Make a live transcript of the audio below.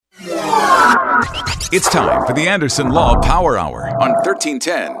It's time for the Anderson Law Power Hour on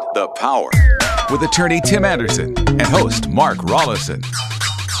 1310 The Power with attorney Tim Anderson and host Mark Rollison.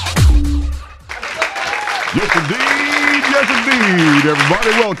 Yes, indeed, everybody.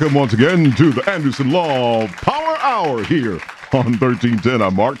 Welcome once again to the Anderson Law Power Hour here on 1310.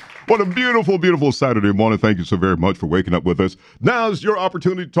 I'm Mark. What a beautiful, beautiful Saturday morning. Thank you so very much for waking up with us. Now's your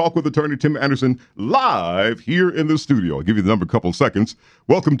opportunity to talk with attorney Tim Anderson live here in the studio. I'll give you the number a couple of seconds.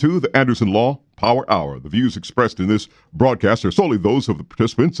 Welcome to the Anderson Law Power Hour. The views expressed in this broadcast are solely those of the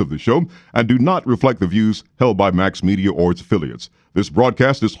participants of the show and do not reflect the views held by Max Media or its affiliates. This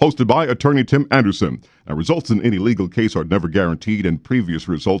broadcast is hosted by attorney Tim Anderson. Now, results in any legal case are never guaranteed, and previous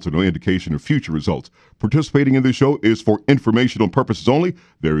results are no indication of future results. Participating in this show is for informational purposes only.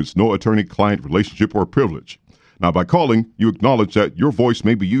 There is no attorney-client relationship or privilege. Now, by calling, you acknowledge that your voice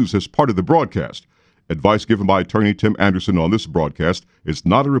may be used as part of the broadcast. Advice given by attorney Tim Anderson on this broadcast is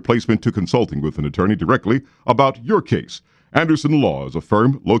not a replacement to consulting with an attorney directly about your case. Anderson Law is a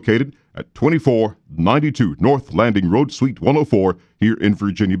firm located at 2492 North Landing Road, Suite 104, here in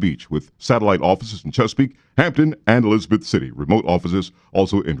Virginia Beach, with satellite offices in Chesapeake, Hampton, and Elizabeth City. Remote offices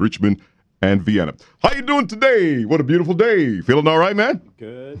also in Richmond and Vienna. How you doing today? What a beautiful day. Feeling all right, man?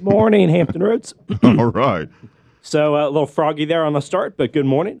 Good morning, Hampton Roads. All right. So a little froggy there on the start, but good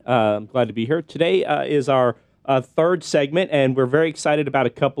morning. I'm glad to be here. Today is our third segment, and we're very excited about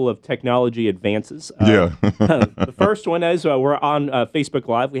a couple of technology advances. The first one is we're on Facebook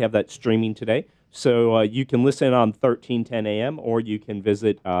Live. We have that streaming today. So you can listen on 1310 AM, or you can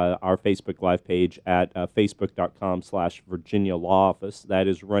visit our Facebook Live page at facebook.com/Virginia Law Office. That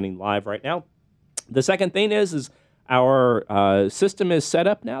is running live right now. The second thing is our system is set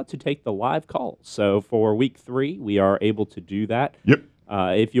up now to take the live calls. So for week 3, we are able to do that. Yep.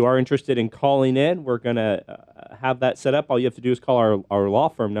 If you are interested in calling in, we're going to have that set up. All you have to do is call our law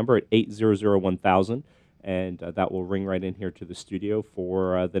firm number at 800-1000, and that will ring right in here to the studio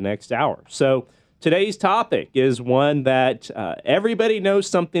for the next hour. So today's topic is one that everybody knows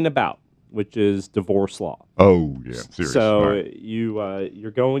something about, which is divorce law. Oh, yeah, serious. So right.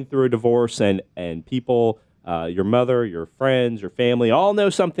 You're going through a divorce, and people, your mother, your friends, your family, all know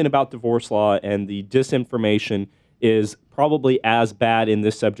something about divorce law, and the disinformation is probably as bad in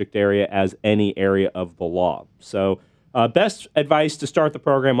this subject area as any area of the law. So best advice to start the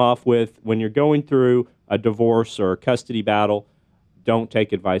program off with, when you're going through a divorce or a custody battle, don't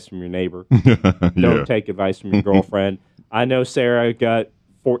take advice from your neighbor. Don't take advice from your girlfriend. I know Sarah got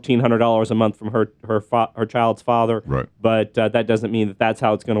 $1,400 a month from her child's father, right. But that doesn't mean that that's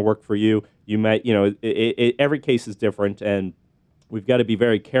how it's going to work for you. You may, every case is different, and we've got to be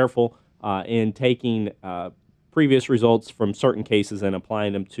very careful in taking previous results from certain cases and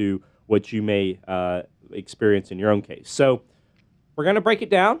applying them to what you may experience in your own case. So we're going to break it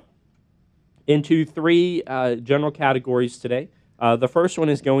down into 3 general categories today. The first one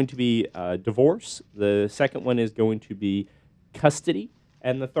is going to be divorce. The second one is going to be custody.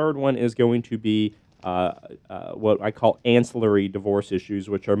 And the third one is going to be what I call ancillary divorce issues,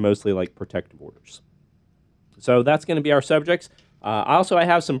 which are mostly like protective orders. So that's going to be our subjects. I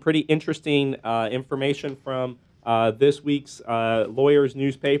have some pretty interesting information from this week's Lawyers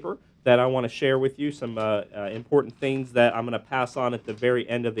newspaper that I want to share with you, some important things that I'm going to pass on at the very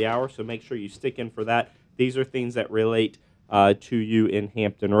end of the hour, so make sure you stick in for that. These are things that relate to you in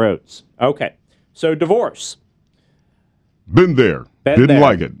Hampton Roads. Okay, so divorce. Been there. Didn't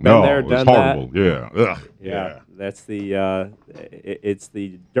like it. No, it was horrible. That. Yeah. Ugh. Yeah. That's the it's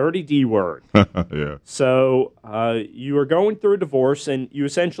the dirty D word. Yeah. So you are going through a divorce, and you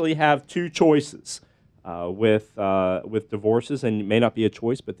essentially have 2 choices with divorces, and it may not be a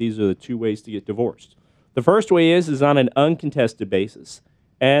choice, but these are the 2 ways to get divorced. The first way is on an uncontested basis,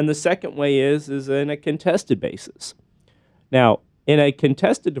 and the second way is in a contested basis. Now, in a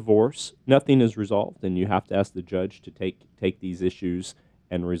contested divorce, nothing is resolved, and you have to ask the judge to take these issues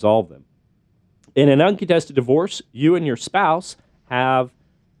and resolve them. In an uncontested divorce, you and your spouse have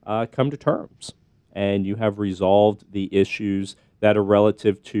come to terms, and you have resolved the issues that are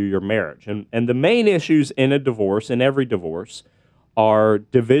relative to your marriage. And the main issues in a divorce, in every divorce, are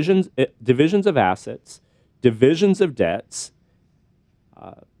divisions of assets, divisions of debts,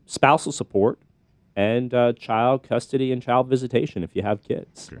 spousal support, and child custody and child visitation if you have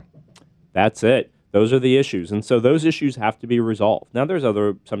kids. Okay. That's it. Those are the issues. And so those issues have to be resolved. Now, there's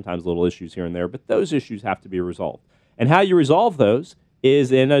other sometimes little issues here and there, but those issues have to be resolved. And how you resolve those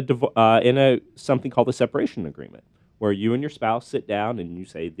is in a something called a separation agreement, where you and your spouse sit down and you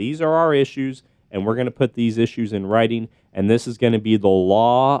say, these are our issues, and we're going to put these issues in writing, and this is going to be the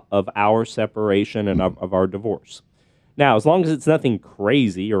law of our separation and of our divorce. Now, as long as it's nothing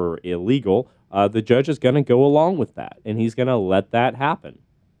crazy or illegal, the judge is going to go along with that, and he's going to let that happen.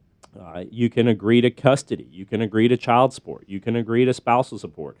 You can agree to custody. You can agree to child support. You can agree to spousal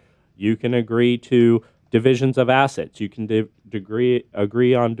support. You can agree to divisions of assets. You can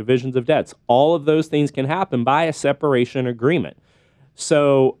agree on divisions of debts. All of those things can happen by a separation agreement.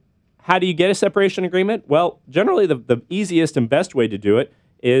 So how do you get a separation agreement? Well, generally the easiest and best way to do it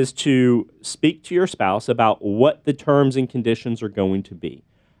is to speak to your spouse about what the terms and conditions are going to be.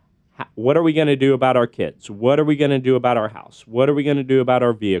 What are we going to do about our kids? What are we going to do about our house? What are we going to do about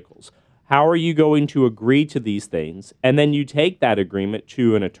our vehicles? How are you going to agree to these things? And then you take that agreement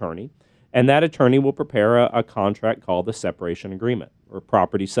to an attorney, and that attorney will prepare a contract called the separation agreement or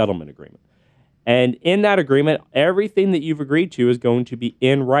property settlement agreement. And in that agreement, everything that you've agreed to is going to be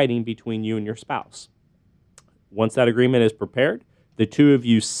in writing between you and your spouse. Once that agreement is prepared, the two of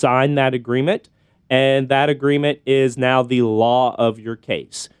you sign that agreement, and that agreement is now the law of your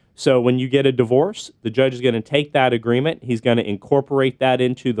case. So when you get a divorce, the judge is going to take that agreement, he's going to incorporate that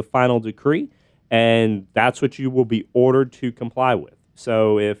into the final decree, and that's what you will be ordered to comply with.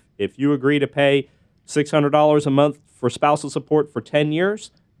 So if you agree to pay $600 a month for spousal support for 10 years,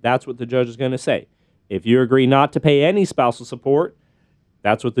 that's what the judge is going to say. If you agree not to pay any spousal support,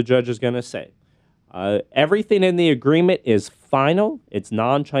 that's what the judge is going to say. Everything in the agreement is final. It's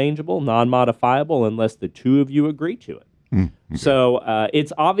non-changeable, non-modifiable unless the two of you agree to it. Okay. So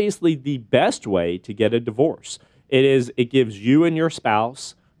it's obviously the best way to get a divorce. It gives you and your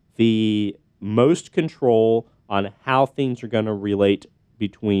spouse the most control on how things are going to relate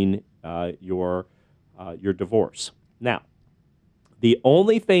between your divorce. Now, the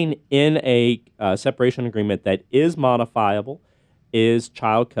only thing in a separation agreement that is modifiable is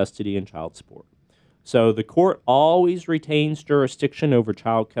child custody and child support. So the court always retains jurisdiction over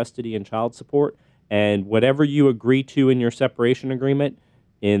child custody and child support, and whatever you agree to in your separation agreement,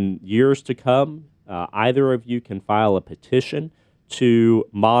 in years to come, either of you can file a petition to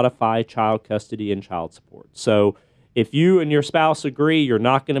modify child custody and child support. So if you and your spouse agree you're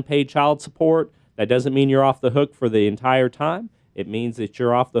not going to pay child support, that doesn't mean you're off the hook for the entire time. It means that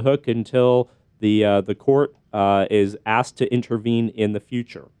you're off the hook until the court is asked to intervene in the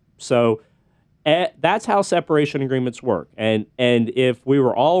future. So that's how separation agreements work. And if we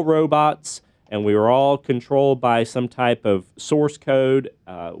were all robots and we were all controlled by some type of source code,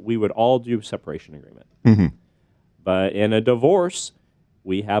 we would all do a separation agreement. Mm-hmm. But in a divorce,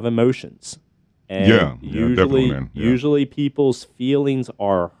 we have emotions. And usually people's feelings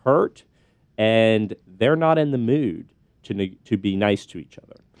are hurt, and they're not in the mood to be nice to each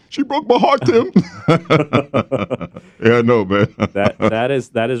other. She broke my heart, Tim. Yeah, I know, man.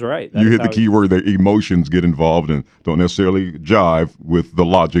 that is right. You hit the key word there. Emotions get involved and don't necessarily jive with the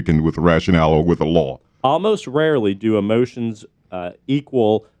logic and with the rationale or with the law. Almost rarely do emotions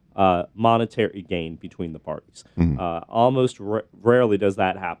equal monetary gain between the parties. Mm-hmm. Almost rarely does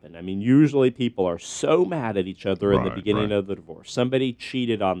that happen. I mean, usually people are so mad at each other in the beginning of the divorce. Somebody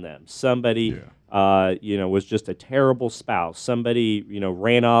cheated on them. Somebody, was just a terrible spouse. Somebody,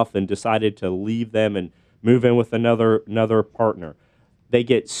 ran off and decided to leave them and move in with another partner. They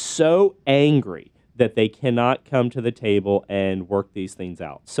get so angry that they cannot come to the table and work these things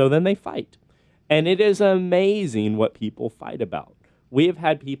out. So then they fight. And it is amazing what people fight about. We have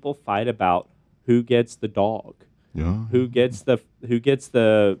had people fight about who gets the dog, who gets the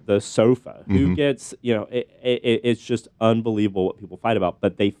sofa, mm-hmm. who gets, it's just unbelievable what people fight about.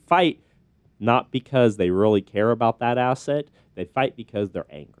 But they fight not because they really care about that asset. They fight because they're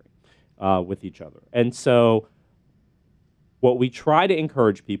angry with each other. And so what we try to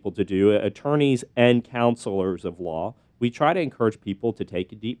encourage people to do, attorneys and counselors of law, we try to encourage people to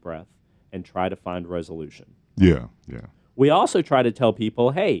take a deep breath and try to find resolution. Yeah. We also try to tell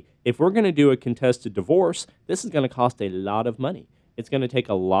people, hey, if we're going to do a contested divorce, this is going to cost a lot of money. It's going to take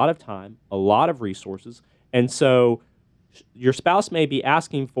a lot of time, a lot of resources. And so your spouse may be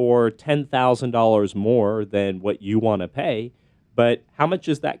asking for $10,000 more than what you want to pay, but how much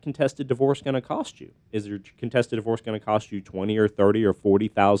is that contested divorce going to cost you? Is your contested divorce going to cost you $20,000 or $30,000 or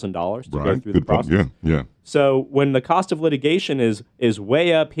 $40,000 to go through the process? Yeah. So when the cost of litigation is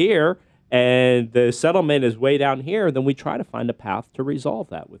way up here, and the settlement is way down here, then we try to find a path to resolve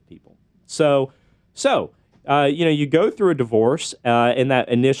that with people. So you go through a divorce in that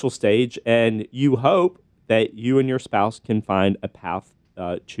initial stage, and you hope that you and your spouse can find a path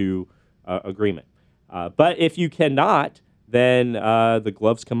to agreement. But if you cannot, then the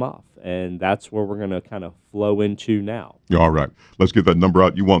gloves come off. And that's where we're going to kind of flow into now. All right. Let's get that number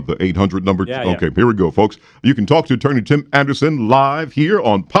out. You want the 800 number? Yeah, okay, yeah. Here we go, folks. You can talk to Attorney Tim Anderson live here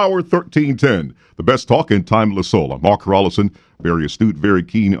on Power 1310, the best talk in timeless soul. I'm Mark Carlson, very astute, very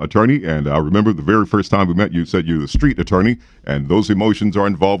keen attorney. And I remember the very first time we met, you said you're the street attorney, and those emotions are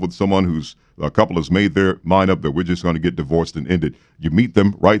involved with someone who's a couple has made their mind up that we're just going to get divorced and end it. You meet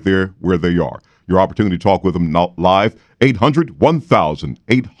them right there where they are. Your opportunity to talk with them live, 800-1000,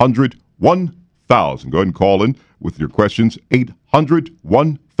 800-1000. Go ahead and call in with your questions,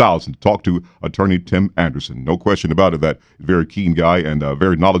 800-1000. Talk to Attorney Tim Anderson. No question about it, that very keen guy and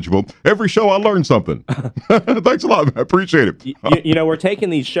very knowledgeable. Every show I learn something. Thanks a lot, man. I appreciate it. We're taking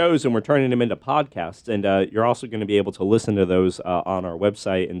these shows and we're turning them into podcasts, and you're also going to be able to listen to those on our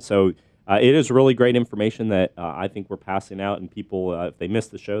website. And so it is really great information that I think we're passing out, and people, if they miss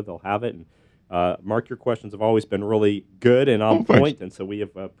the show, they'll have it. And Mark, your questions have always been really good and on point, and so we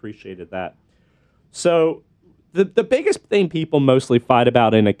have appreciated that. So the biggest thing people mostly fight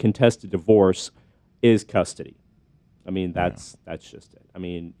about in a contested divorce is custody. I mean, that's just it. I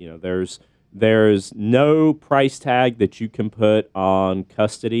mean, there's no price tag that you can put on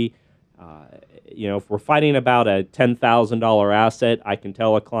custody. If we're fighting about a $10,000 asset, I can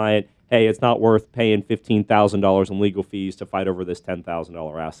tell a client, hey, it's not worth paying $15,000 in legal fees to fight over this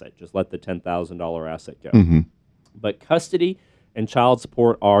 $10,000 asset. Just let the $10,000 asset go. Mm-hmm. But custody and child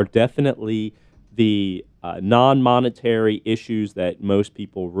support are definitely the non-monetary issues that most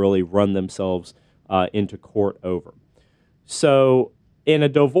people really run themselves into court over. So in a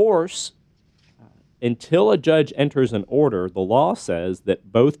divorce, until a judge enters an order, the law says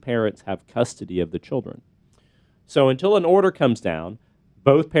that both parents have custody of the children. So until an order comes down,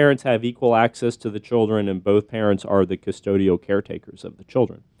 both parents have equal access to the children, and both parents are the custodial caretakers of the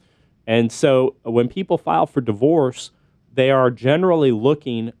children. And so when people file for divorce, they are generally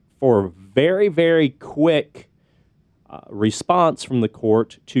looking for very, very quick response from the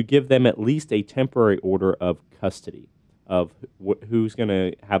court to give them at least a temporary order of custody of who's going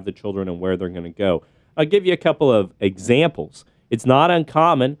to have the children and where they're going to go. I'll give you a couple of examples. It's not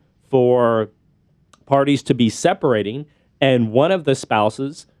uncommon for parties to be separating, and one of the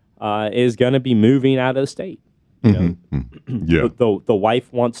spouses is going to be moving out of the state. Yeah. The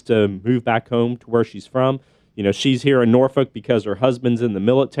wife wants to move back home to where she's from. She's here in Norfolk because her husband's in the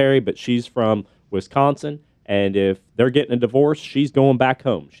military, but she's from Wisconsin. And if they're getting a divorce, she's going back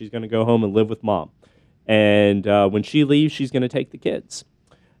home. She's going to go home and live with mom. And when she leaves, she's going to take the kids.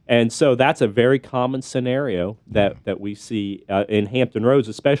 And so that's a very common scenario that we see in Hampton Roads,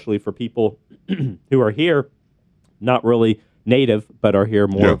 especially for people who are here, not really native, but are here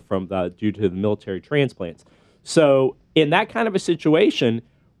more due to the military transplants. So in that kind of a situation,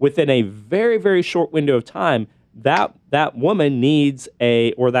 within a very, very short window of time, that woman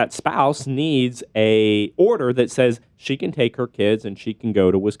that spouse needs a order that says she can take her kids and she can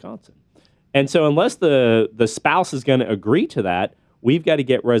go to Wisconsin. And so unless the spouse is going to agree to that, we've got to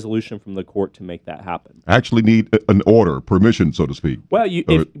get resolution from the court to make that happen. Actually need an order, permission, so to speak. Well,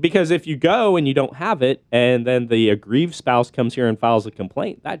 because if you go and you don't have it, and then the aggrieved spouse comes here and files a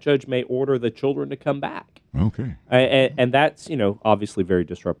complaint, that judge may order the children to come back. Okay. And that's, obviously very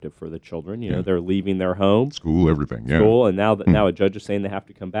disruptive for the children. They're leaving their home. School, everything, yeah. School, and now a judge is saying they have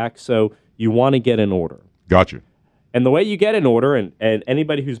to come back. So you want to get an order. Gotcha. And the way you get an order, and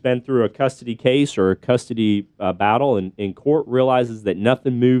anybody who's been through a custody case or a custody battle in court realizes that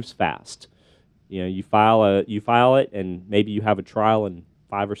nothing moves fast. You file it, and maybe you have a trial in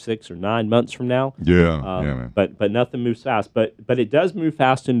 5 or 6 or 9 months from now. Yeah, man. But nothing moves fast. But it does move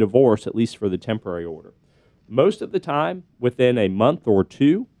fast in divorce, at least for the temporary order. Most of the time, within a month or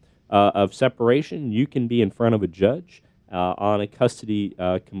two of separation, you can be in front of a judge on a custody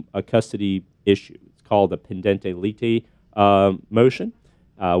issue. Called a pendente lite motion.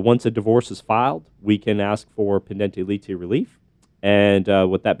 Once a divorce is filed, we can ask for pendente lite relief. And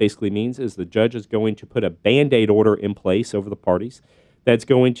what that basically means is the judge is going to put a Band-Aid order in place over the parties that's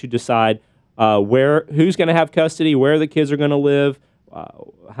going to decide who's going to have custody, where the kids are going to live,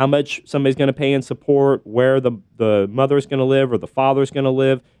 how much somebody's going to pay in support, where the mother's going to live or the father's going to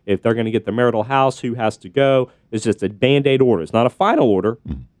live, if they're going to get the marital house, who has to go. It's just a Band-Aid order. It's not a final order.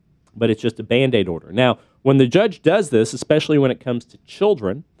 But it's just a Band-Aid order. Now, when the judge does this, especially when it comes to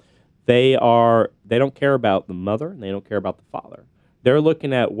children, they don't care about the mother and they don't care about the father. They're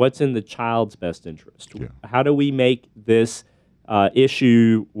looking at what's in the child's best interest. Yeah. How do we make this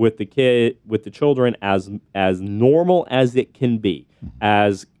issue with the children as normal as it can be?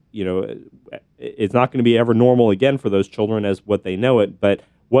 As it's not going to be ever normal again for those children as what they know it. But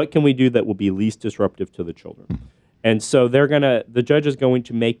what can we do that will be least disruptive to the children? And so the judge is going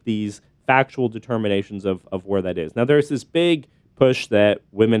to make these factual determinations of where that is. Now, there's this big push that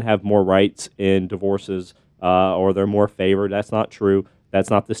women have more rights in divorces or they're more favored. That's not true. That's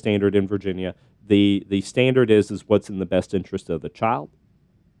not the standard in Virginia. The standard is what's in the best interest of the child.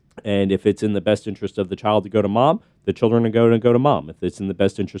 And if it's in the best interest of the child to go to mom, the children are going to go to mom. If it's in the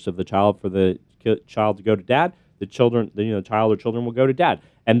best interest of the child for the child to go to dad, the child or children will go to dad.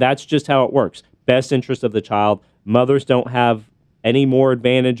 And that's just how it works. Best interest of the child. Mothers don't have any more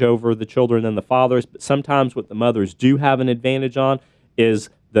advantage over the children than the fathers, but sometimes what the mothers do have an advantage on is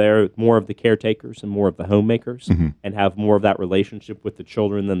they're more of the caretakers and more of the homemakers and have more of that relationship with the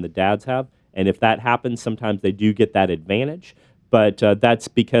children than the dads have. And if that happens, sometimes they do get that advantage, but that's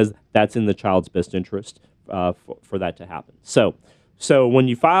because that's in the child's best interest for that to happen. So when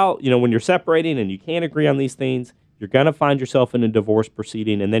you file, when you're separating and you can't agree on these things, you're going to find yourself in a divorce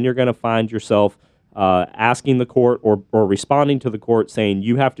proceeding, and then you're going to find yourself asking the court or responding to the court saying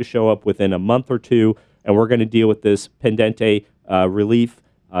you have to show up within a month or two, and we're going to deal with this pendente relief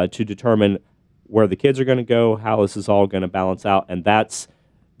to determine where the kids are going to go, how this is all going to balance out, and that's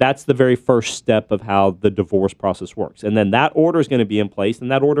the very first step of how the divorce process works. And then that order is going to be in place,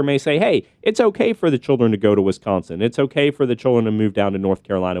 and that order may say, hey, it's okay for the children to go to Wisconsin. It's okay for the children to move down to North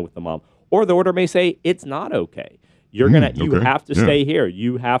Carolina with the mom. Or the order may say it's not okay. You have to stay here.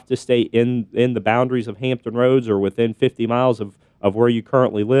 You have to stay in the boundaries of Hampton Roads or within 50 miles of where you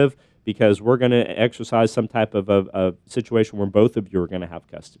currently live, because we're going to exercise some type of a situation where both of you are going to have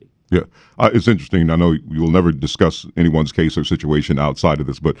custody. Yeah, it's interesting. I know you will never discuss anyone's case or situation outside of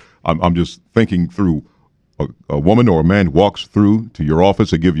this, but I'm just thinking through a woman or a man walks through to your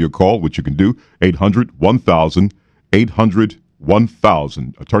office and give you a call, which you can do, 800-1000,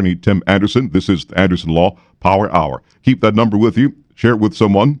 800-1000. Attorney Tim Anderson, this is the Anderson Law Power Hour. Keep that number with you. Share it with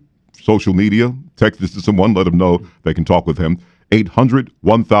someone, social media, text this to someone, let them know they can talk with him.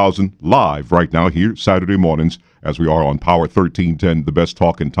 800-1000 live right now here Saturday mornings as we are on Power 1310, the best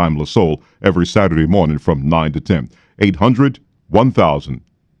talk in timeless soul, every Saturday morning from 9 to 10. 800-1000.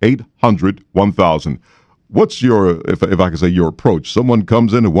 800-1000. What's your, if I can say, your approach? Someone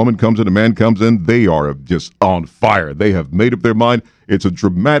comes in, a woman comes in, a man comes in, they are just on fire. They have made up their mind. It's a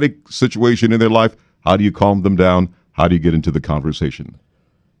dramatic situation in their life. How do you calm them down? How do you get into the conversation?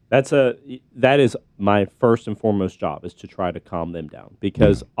 That is my first and foremost job, is to try to calm them down,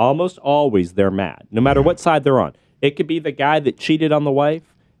 because almost always they're mad, no matter what side they're on. It could be the guy that cheated on the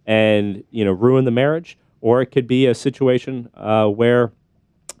wife and ruined the marriage, or it could be a situation where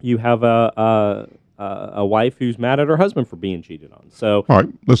you have a wife who's mad at her husband for being cheated on. So, all right,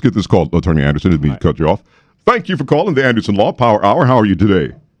 let's get this call, Attorney Anderson. Didn't mean to cut you off. Thank you for calling the Anderson Law Power Hour. How are you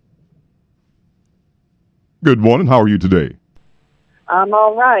today? Good morning. How are you today? I'm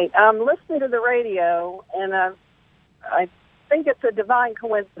all right. I'm listening to the radio, and I think it's a divine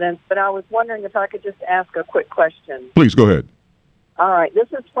coincidence, but I was wondering if I could just ask a quick question. Please, go ahead. All right. This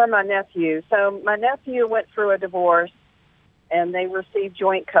is for my nephew. So my nephew went through a divorce, and they received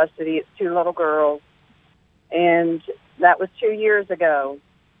joint custody. It's two little girls, and that was 2 years ago.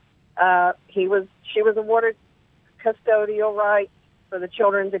 She was awarded custodial rights for the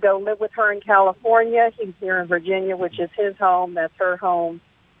children to go live with her in California. He's here in Virginia, which is his home. That's her home.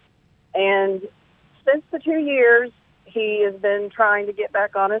 And since the 2 years, he has been trying to get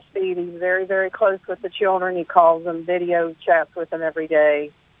back on his feet. He's very, very close with the children. He calls them, video chats with them every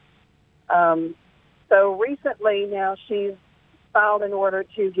day. So recently now she's filed an order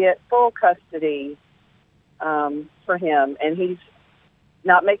to get full custody for him. And he's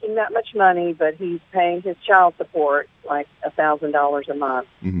not making that much money, but he's paying his child support like $1,000 a month.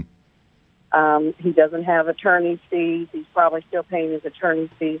 Mm-hmm. He doesn't have attorney's fees. He's probably still paying his attorney's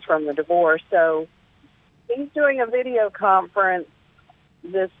fees from the divorce. So he's doing a video conference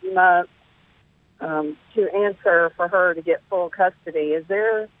this month to answer for her to get full custody. Is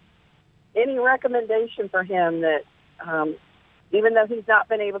there any recommendation for him that, even though he's not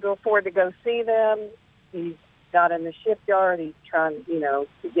been able to afford to go see them, he's got in the shipyard, he's trying, to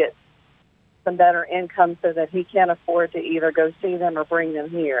get some better income so that he can afford to either go see them or bring them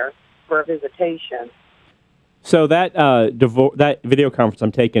here for a visitation. So that that video conference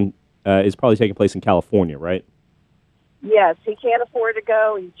I'm taking is probably taking place in California, right? Yes, he can't afford to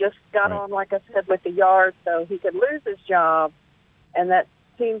go. He just got on, like I said, with the yard, so he could lose his job, and that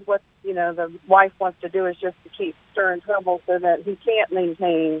seems what the wife wants to do is just to keep stirring trouble so that he can't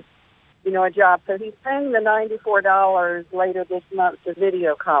maintain a job. So he's paying the $94 later this month to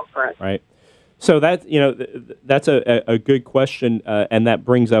video conference. Right. So that's a good question, and that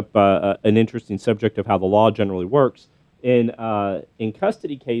brings up an interesting subject of how the law generally works. In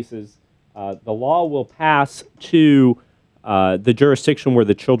custody cases, the law will pass to the jurisdiction where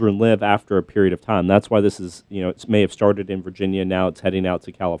the children live after a period of time. That's why this is, it may have started in Virginia, now it's heading out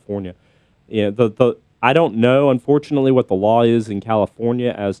to California. I don't know, unfortunately, what the law is in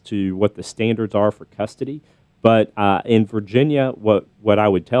California as to what the standards are for custody. But in Virginia, what I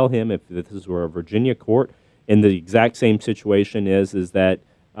would tell him, if this were a Virginia court, in the exact same situation is that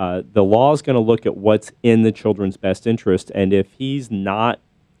the law is going to look at what's in the children's best interest, and if he's not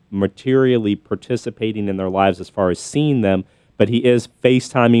materially participating in their lives as far as seeing them, but he is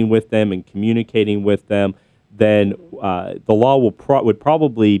FaceTiming with them and communicating with them, then the law would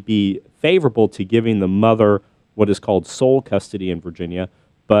probably be favorable to giving the mother what is called sole custody in Virginia,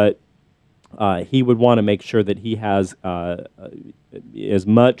 but he would want to make sure that he has as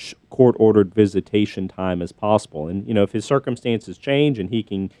much court-ordered visitation time as possible. And, if his circumstances change and he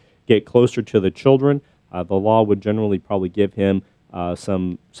can get closer to the children, the law would generally probably give him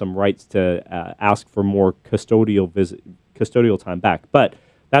some rights to ask for more custodial time back. But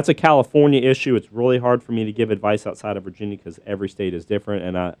that's a California issue. It's really hard for me to give advice outside of Virginia because every state is different,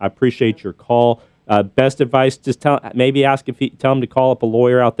 and I appreciate your call. Best advice, just tell him to call up a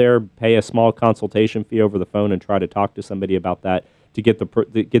lawyer out there, pay a small consultation fee over the phone, and try to talk to somebody about that to get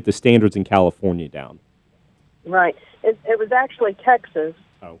the standards in California down. Right. It was actually Texas.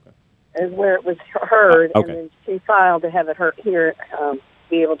 Oh, okay. Is where it was heard, Okay. and then she filed to have it heard here,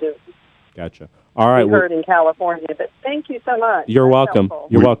 be able to Gotcha. All right. be heard in California. But thank you so much. You're That's welcome. helpful.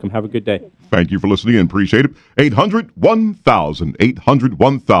 You're welcome. Have a good day. Thank you for listening and appreciate it. 800-1000,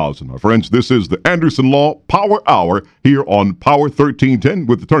 800-1000. My friends, this is the Anderson Law Power Hour here on Power 1310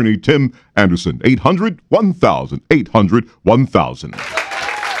 with attorney Tim Anderson. 800-1000, 800-1000.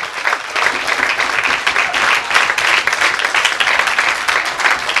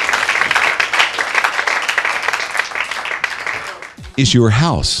 Is your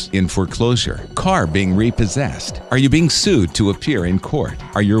house in foreclosure? Car being repossessed? Are you being sued to appear in court?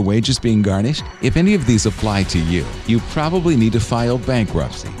 Are your wages being garnished? If any of these apply to you, you probably need to file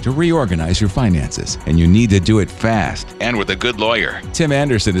bankruptcy to reorganize your finances, and you need to do it fast and with a good lawyer. Tim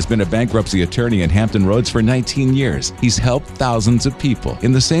Anderson has been a bankruptcy attorney in Hampton Roads for 19 years. He's helped thousands of people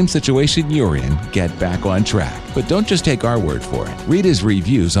in the same situation you're in get back on track. But don't just take our word for it. Read his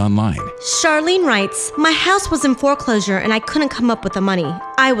reviews online. Charlene writes, my house was in foreclosure and I couldn't come up with the money.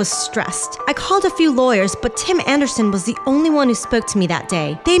 I was stressed. I called a few lawyers, but Tim Anderson was the only one who spoke to me that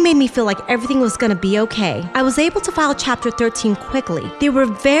day. They made me feel like everything was going to be okay. I was able to file Chapter 13 quickly. They were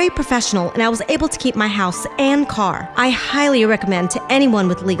very professional and I was able to keep my house and car. I highly recommend to anyone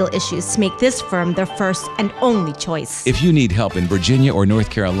with legal issues to make this firm their first and only choice. If you need help in Virginia or North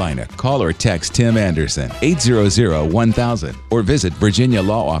Carolina, call or text Tim Anderson, 800-1000, or visit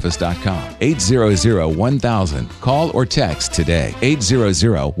virginialawoffice.com, 800-1000. Call or text today,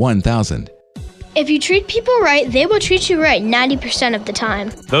 800-1000. If you treat people right, they will treat you right 90% of the time.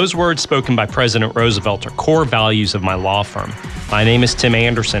 Those words spoken by President Roosevelt are core values of my law firm. My name is Tim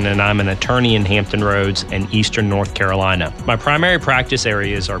Anderson, and I'm an attorney in Hampton Roads and Eastern North Carolina. My primary practice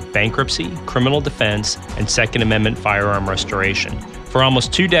areas are bankruptcy, criminal defense, and Second Amendment firearm restoration. For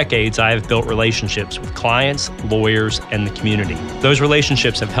almost 2 decades, I have built relationships with clients, lawyers, and the community. Those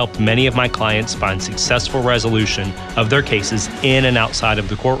relationships have helped many of my clients find successful resolution of their cases in and outside of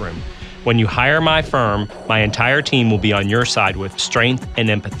the courtroom. When you hire my firm, my entire team will be on your side with strength and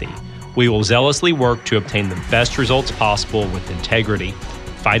empathy. We will zealously work to obtain the best results possible with integrity,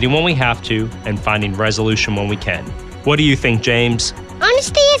 fighting when we have to, and finding resolution when we can. What do you think, James?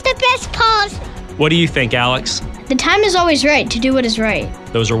 Honesty is the best policy. What do you think, Alex? The time is always right to do what is right.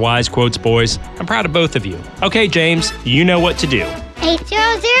 Those are wise quotes, boys. I'm proud of both of you. Okay, James, you know what to do.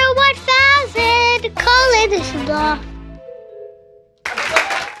 800-1000. Call Anderson Law.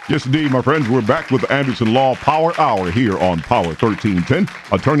 Yes, indeed, my friends. We're back with the Anderson Law Power Hour here on Power 1310.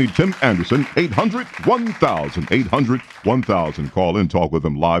 Attorney Tim Anderson, 800-1000, 800-1000. Call in, talk with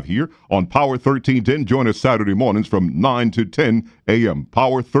him live here on Power 1310. Join us Saturday mornings from 9 to 10 a.m.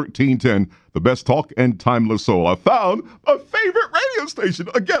 Power 1310, the best talk and timeless soul. I found a favorite radio station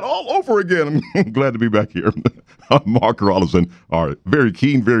again, all over again. I'm glad to be back here. I'm Mark Rollison. All right, very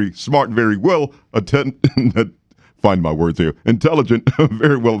keen, very smart, very well attended. Find my words here. Intelligent,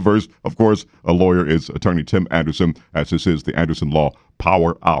 very well versed. Of course, a lawyer is attorney Tim Anderson, as this is the Anderson Law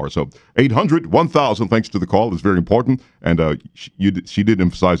Power Hour. So 800-1000, thanks to the call. It's very important. And she did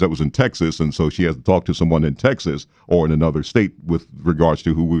emphasize that was in Texas, and so she has to talk to someone in Texas or in another state with regards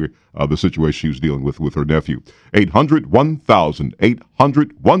to the situation she was dealing with her nephew. 800-1000,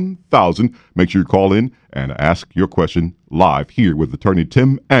 800-1000. Make sure you call in and ask your question live here with attorney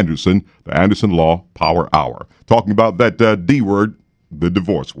Tim Anderson, the Anderson Law Power Hour. Talking about that D word, the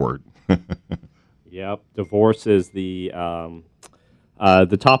divorce word. Yep, divorce is the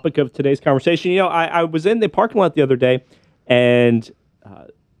topic of today's conversation. I was in the parking lot the other day, and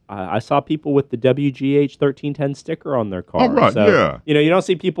I saw people with the WGH 1310 sticker on their car. All right, so, yeah. You don't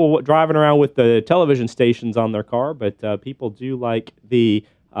see people driving around with the television stations on their car, but people do like their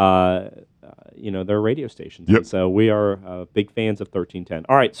radio stations. Yep. And so we are big fans of 1310.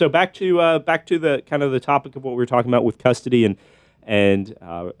 All right, so back to the kind of the topic of what we were talking about with custody and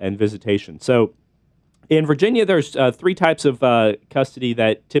visitation. So in Virginia, there's three types of custody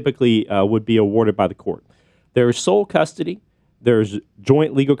that typically would be awarded by the court. There's sole custody. There's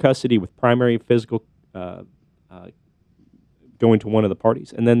joint legal custody with primary physical going to one of the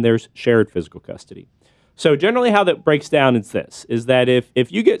parties, and then there's shared physical custody. So generally how that breaks down is this, is that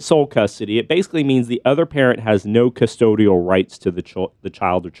if you get sole custody, it basically means the other parent has no custodial rights to the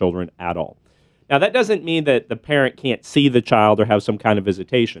child or children at all. Now, that doesn't mean that the parent can't see the child or have some kind of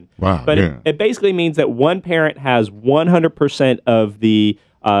visitation. Wow, but yeah. it basically means that one parent has 100% of the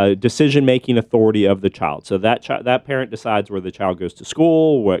decision-making authority of the child. So that parent decides where the child goes to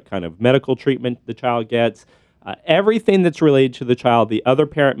school, what kind of medical treatment the child gets, everything that's related to the child. The other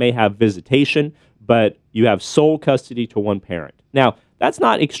parent may have visitation, but you have sole custody to one parent. Now, that's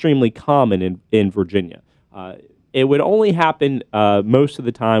not extremely common in Virginia. It would only happen most of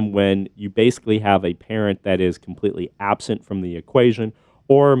the time when you basically have a parent that is completely absent from the equation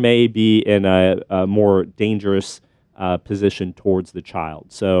or may be in a more dangerous position towards the child.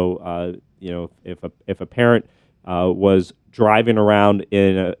 So, if a parent was driving around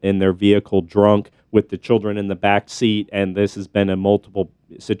in their vehicle drunk with the children in the back seat, and this has been a multiple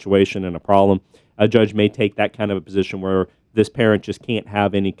situation and a problem, a judge may take that kind of a position where this parent just can't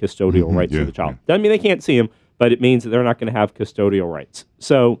have any custodial rights to the child. Doesn't mean they can't see him, but it means that they're not going to have custodial rights.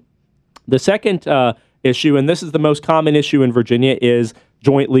 So the second issue, and this is the most common issue in Virginia, is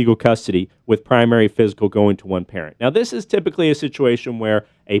joint legal custody with primary physical going to one parent. Now, this is typically a situation where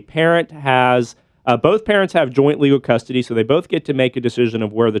a parent has, both parents have joint legal custody, so they both get to make a decision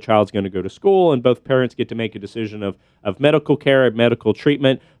of where the child's going to go to school, and both parents get to make a decision of medical care and medical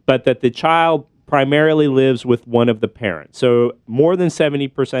treatment, but that the child primarily lives with one of the parents. So more than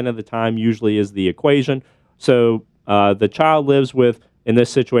 70% of the time usually is the equation. So the child lives with, in this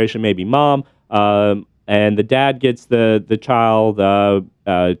situation, maybe mom, and the dad gets the child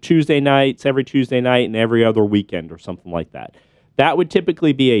Tuesday nights, every Tuesday night, and every other weekend or something like that. That would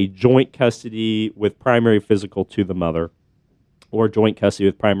typically be a joint custody with primary physical to the mother, or joint custody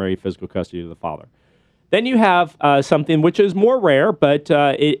with primary physical custody to the father. Then you have something which is more rare, but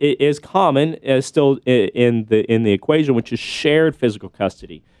it is common still in the equation, which is shared physical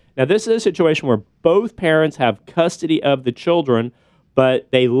custody. Now, this is a situation where both parents have custody of the children, but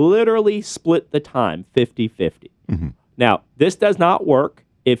they literally split the time 50-50. Mm-hmm. Now, this does not work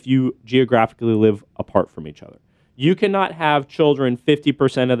if you geographically live apart from each other. You cannot have children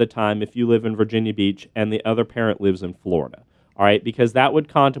 50% of the time if you live in Virginia Beach and the other parent lives in Florida. All right, because that would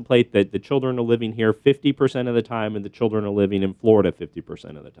contemplate that the children are living here 50% of the time and the children are living in Florida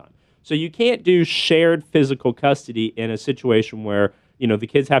 50% of the time. So you can't do shared physical custody in a situation where, the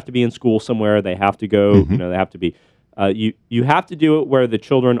kids have to be in school somewhere, they have to go, Mm-hmm. they have to be, you have to do it where the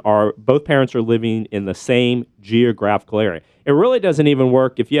children are, both parents are living in the same geographical area. It really doesn't even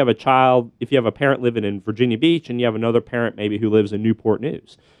work if you have a parent living in Virginia Beach and you have another parent maybe who lives in Newport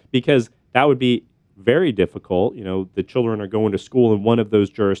News, because that would be very difficult. The children are going to school in one of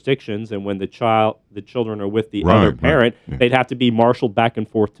those jurisdictions, and when the children are with the other parent, they'd have to be marshaled back and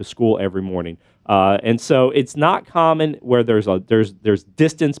forth to school every morning. And so it's not common where there's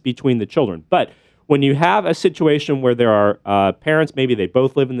distance between the children. But when you have a situation where there are parents, maybe they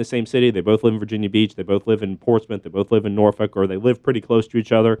both live in the same city, they both live in Virginia Beach, they both live in Portsmouth, they both live in Norfolk, or they live pretty close to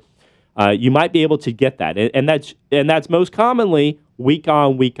each other, you might be able to get that. And that's most commonly week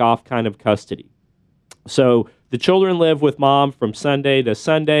on, week off kind of custody. So the children live with mom from Sunday to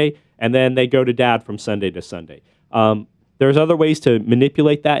Sunday, and then they go to dad from Sunday to Sunday. There's other ways to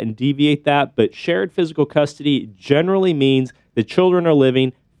manipulate that and deviate that, but shared physical custody generally means the children are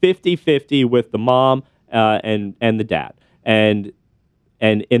living 50-50 with the mom and the dad. And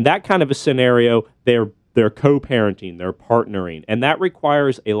in that kind of a scenario, they're co-parenting, they're partnering, and that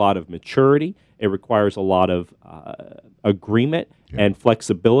requires a lot of maturity. It requires a lot of agreement and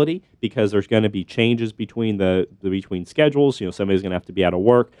flexibility, because there's going to be changes between between schedules. Somebody's going to have to be out of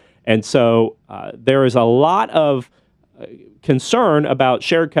work, and so there is a lot of concern about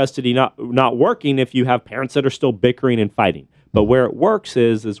shared custody not working if you have parents that are still bickering and fighting. But where it works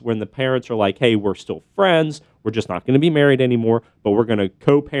is when the parents are like, hey, we're still friends, we're just not going to be married anymore, but we're going to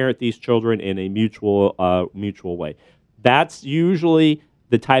co-parent these children in a mutual way. That's usually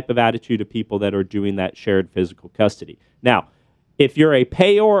the type of attitude of people that are doing that shared physical custody. Now, if you're a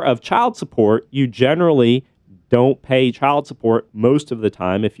payor of child support, you generally don't pay child support most of the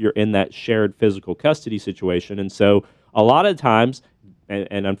time if you're in that shared physical custody situation. And so a lot of times,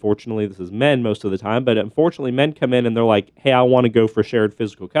 and unfortunately this is men most of the time, but unfortunately men come in and they're like, hey, I want to go for shared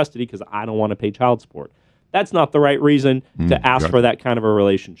physical custody because I don't want to pay child support. That's not the right reason to ask for that kind of a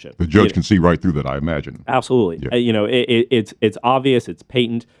relationship. The judge can see right through that, I imagine. Absolutely. Yeah. It's obvious, it's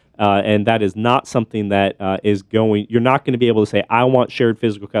patent, and that is not something that you're not going to be able to say, I want shared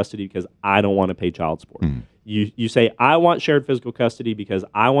physical custody because I don't want to pay child support. You say, I want shared physical custody because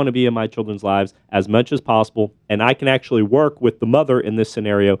I want to be in my children's lives as much as possible, and I can actually work with the mother in this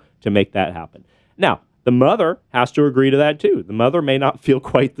scenario to make that happen. Now, the mother has to agree to that too. The mother may not feel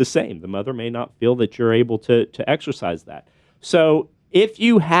quite the same. The mother may not feel that you're able to exercise that. So if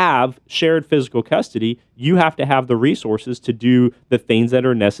you have shared physical custody, you have to have the resources to do the things that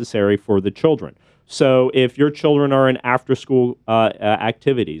are necessary for the children. So if your children are in after-school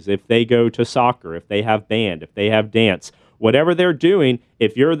activities, if they go to soccer, if they have band, if they have dance, whatever they're doing,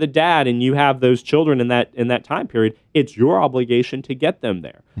 if you're the dad and you have those children in that time period, it's your obligation to get them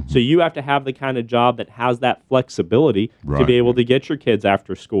there. So you have to have the kind of job that has that flexibility to be able to get your kids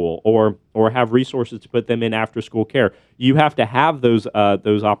after school or have resources to put them in after-school care. You have to have those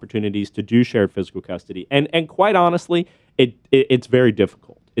opportunities to do shared physical custody. And quite honestly, it's very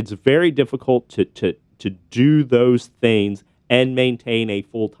difficult. It's very difficult to do those things and maintain a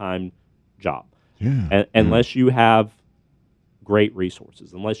full-time job. Unless you have great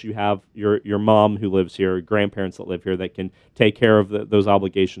resources, unless you have your mom who lives here, grandparents that live here that can take care of those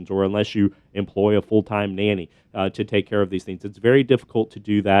obligations, or unless you employ a full-time nanny to take care of these things. It's very difficult to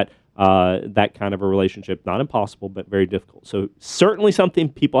do that kind of a relationship. Not impossible, but very difficult. So certainly something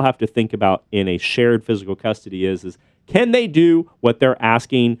people have to think about in a shared physical custody is can they do what they're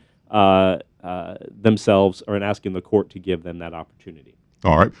asking themselves or asking the court to give them that opportunity?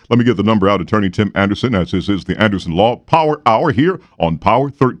 All right. Let me get the number out. Attorney Tim Anderson, as this is the Anderson Law Power Hour here on Power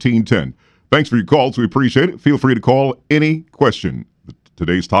 1310. Thanks for your calls. We appreciate it. Feel free to call any question.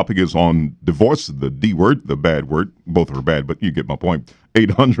 Today's topic is on divorce, the D word, the bad word. Both are bad, but you get my point.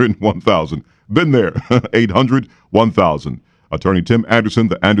 800-1000. Been there. 800-1000. Attorney Tim Anderson,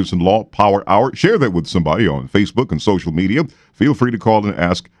 the Anderson Law Power Hour. Share that with somebody on Facebook and social media. Feel free to call and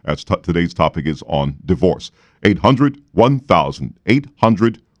ask, as today's topic is on divorce. 800-1000.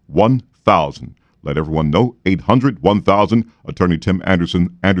 800-1000. Let everyone know. 800-1000. Attorney Tim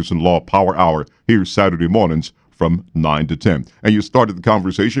Anderson, Anderson Law Power Hour, here Saturday mornings from 9 to 10. And you started the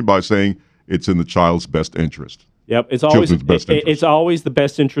conversation by saying it's in the child's best interest. Yep, it's always the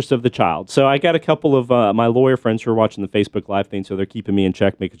best interest of the child. So I got a couple of my lawyer friends who are watching the Facebook Live thing, so they're keeping me in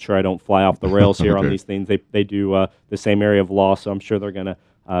check, making sure I don't fly off the rails here on these things. They do the same area of law, so I'm sure they're going to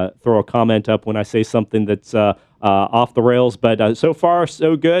throw a comment up when I say something that's off the rails. But so far,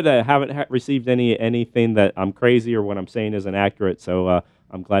 so good. I haven't received anything that I'm crazy or what I'm saying isn't accurate, so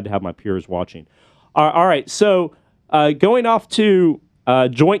I'm glad to have my peers watching. All right, so going off to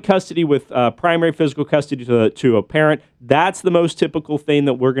joint custody with primary physical custody to a parent, that's the most typical thing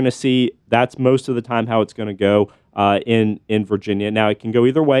that we're going to see. That's most of the time how it's going to go in Virginia. Now, it can go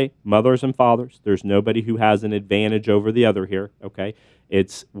either way, mothers and fathers. There's nobody who has an advantage over the other here, okay?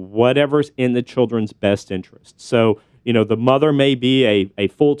 It's whatever's in the children's best interest. So, the mother may be a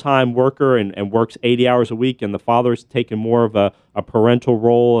full-time worker and works 80 hours a week, and the father's taking more of a parental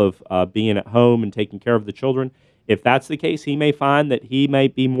role of being at home and taking care of the children. If that's the case, he may find that he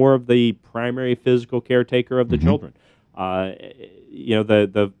might be more of the primary physical caretaker of the children.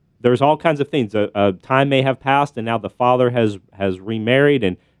 There's all kinds of things. Time may have passed, and now the father has remarried,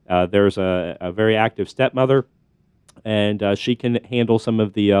 and there's a very active stepmother, and she can handle some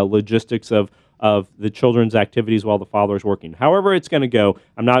of the logistics of the children's activities while the father is working. However it's going to go,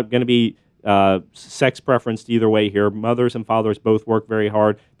 I'm not going to be sex preferenced either way here. Mothers and fathers both work very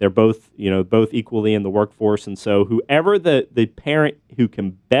hard. They're both equally in the workforce, and so whoever the parent who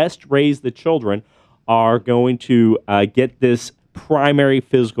can best raise the children are going to get this primary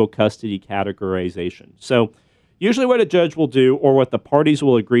physical custody categorization. So usually what a judge will do, or what the parties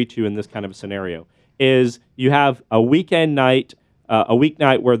will agree to in this kind of a scenario, is you have a weeknight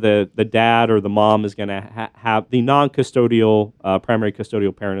where the dad or the mom is going to have the non-custodial, primary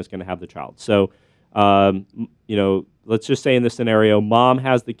custodial parent is going to have the child. So, let's just say in this scenario, mom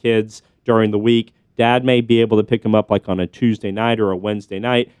has the kids during the week. Dad may be able to pick them up like on a Tuesday night or a Wednesday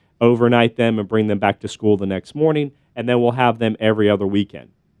night, overnight them and bring them back to school the next morning, and then we'll have them every other weekend.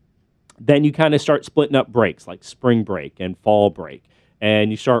 Then you kind of start splitting up breaks like spring break and fall break.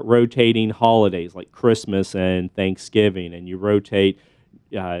 And you start rotating holidays like Christmas and Thanksgiving, and you rotate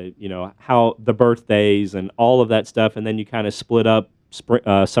how the birthdays and all of that stuff, and then you kind of split up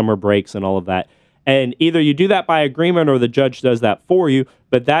summer breaks and all of that. And either you do that by agreement or the judge does that for you.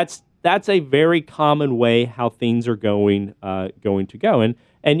 But that's a very common way how things are going to go. And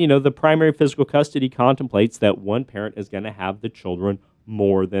the primary physical custody contemplates that one parent is going to have the children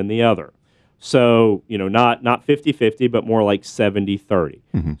more than the other. So, not 50-50, but more like 70-30.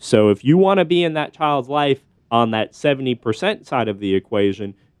 Mm-hmm. So if you want to be in that child's life on that 70% side of the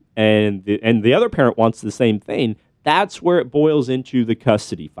equation, and the other parent wants the same thing, that's where it boils into the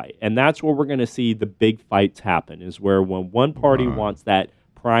custody fight. And that's where we're going to see the big fights happen, is where when one party wants that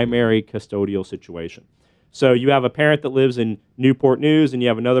primary custodial situation. So you have a parent that lives in Newport News and you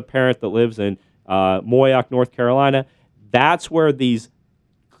have another parent that lives in Moyock, North Carolina. That's where these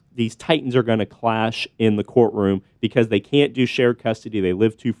titans are going to clash in the courtroom because they can't do shared custody. They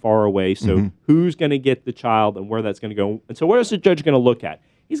live too far away. So who's going to get the child and where that's going to go? And so what is the judge going to look at?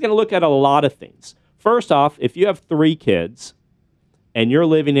 He's going to look at a lot of things. First off, if you have 3 kids and you're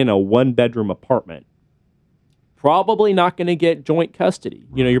living in a 1-bedroom apartment, probably not going to get joint custody.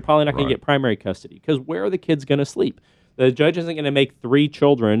 You're probably not going to get primary custody because where are the kids going to sleep? The judge isn't going to make 3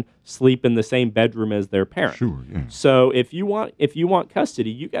 children sleep in the same bedroom as their parent. Sure, yeah. So if you want custody,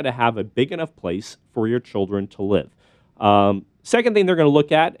 you got to have a big enough place for your children to live. Second thing they're going to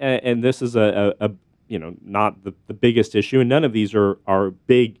look at, and this is a not the biggest issue, and none of these are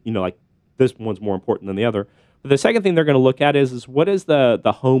big. Like this one's more important than the other. But the second thing they're going to look at is what is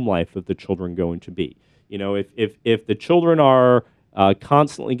the home life of the children going to be? If the children are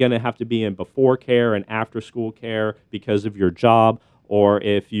constantly going to have to be in before care and after school care because of your job, or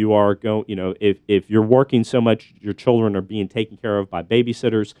if you are if you're working so much, your children are being taken care of by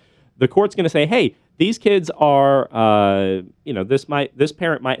babysitters, the court's going to say, hey, these kids are, this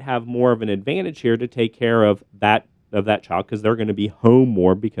parent might have more of an advantage here to take care of that child because they're going to be home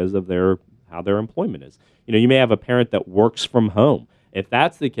more because of how their employment is. You may have a parent that works from home. If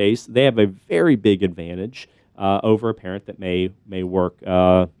that's the case, they have a very big advantage over a parent that may work,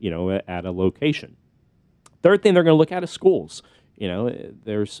 at a location. Third thing they're going to look at is schools.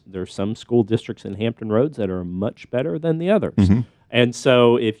 There's some school districts in Hampton Roads that are much better than the others. Mm-hmm. And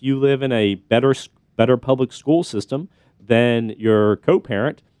so if you live in a better public school system than your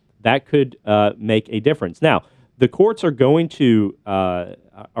co-parent, that could make a difference. Now, the courts are going to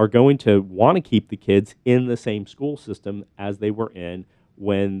want to keep the kids in the same school system as they were in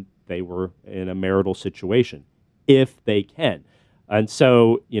when they were in a marital situation, if they can. And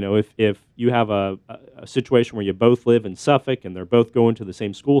so, if you have a situation where you both live in Suffolk and they're both going to the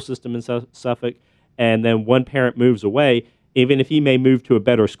same school system in Suffolk, and then one parent moves away, even if he may move to a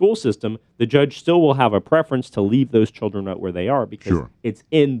better school system, the judge still will have a preference to leave those children right where they are because it's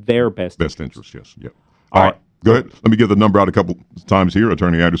in their best interest. Yes. Yep. All right. Go ahead. Let me give the number out a couple times here,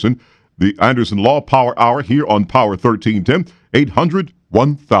 Attorney Anderson. The Anderson Law Power Hour here on Power 1310,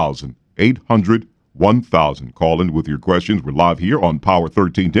 800-1000, 800-1000. Call in with your questions. We're live here on Power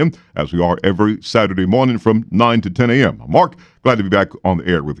 1310, as we are every Saturday morning from 9 to 10 a.m. Mark, glad to be back on the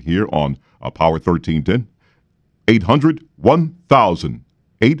air with you here on Power 1310. 800-1000.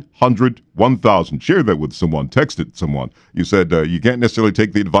 800-1000. Share that with someone. Text it to someone. You said you can't necessarily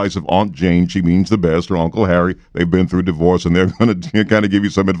take the advice of Aunt Jane. She means the best. Or Uncle Harry. They've been through divorce, and they're going to kind of give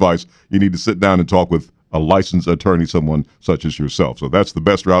you some advice. You need to sit down and talk with a licensed attorney, someone such as yourself. So that's the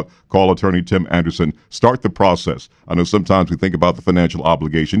best route. Call Attorney Tim Anderson. Start the process. I know sometimes we think about the financial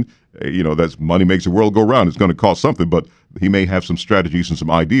obligation. That's money makes the world go round. It's going to cost something, but he may have some strategies and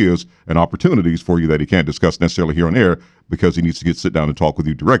some ideas and opportunities for you that he can't discuss necessarily here on air because he needs to sit down and talk with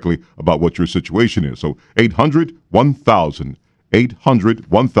you directly about what your situation is. So 800-1000,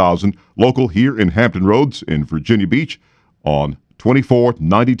 800-1000, local here in Hampton Roads in Virginia Beach on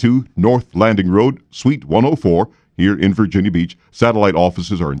 2492 North Landing Road, Suite 104, here in Virginia Beach. Satellite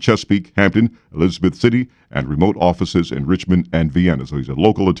offices are in Chesapeake, Hampton, Elizabeth City, and remote offices in Richmond and Vienna. So he's a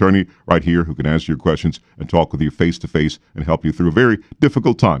local attorney right here who can answer your questions and talk with you face-to-face and help you through a very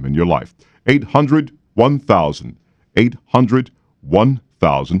difficult time in your life. 800-1000,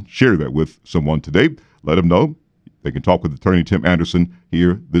 800-1000. Share that with someone today. Let them know they can talk with Attorney Tim Anderson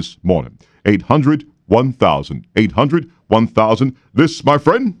here this morning. 800-1000, 800-1000. This, my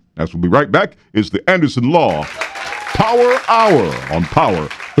friend, as we'll be right back, is the Anderson Law Power Hour on Power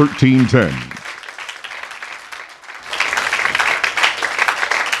 1310.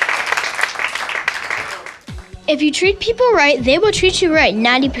 If you treat people right, they will treat you right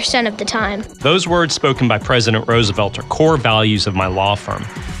 90% of the time. Those words spoken by President Roosevelt are core values of my law firm.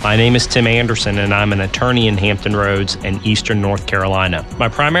 My name is Tim Anderson, and I'm an attorney in Hampton Roads and Eastern North Carolina. My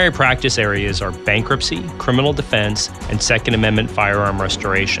primary practice areas are bankruptcy, criminal defense, and Second Amendment firearm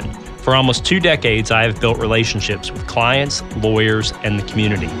restoration. For almost 2 decades, I have built relationships with clients, lawyers, and the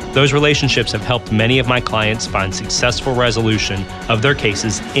community. Those relationships have helped many of my clients find successful resolution of their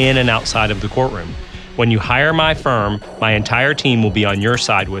cases in and outside of the courtroom. When you hire my firm, my entire team will be on your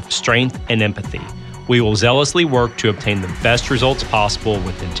side with strength and empathy. We will zealously work to obtain the best results possible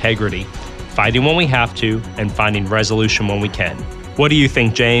with integrity, fighting when we have to, and finding resolution when we can. What do you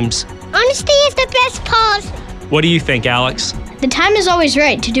think, James? Honesty is the best policy. What do you think, Alex? The time is always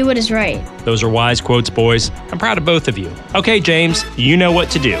right to do what is right. Those are wise quotes, boys. I'm proud of both of you. Okay, James, you know what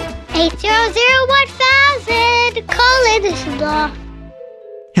to do. 800-1000. Call Anderson Law.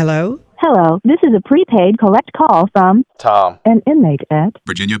 Hello? Hello, this is a prepaid collect call from Tom, an inmate at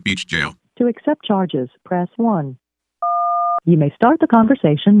Virginia Beach Jail. To accept charges, press 1. You may start the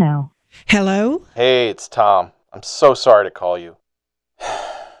conversation now. Hello? Hey, it's Tom. I'm so sorry to call you.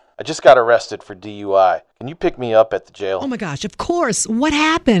 I just got arrested for DUI. Can you pick me up at the jail? Oh my gosh, of course. What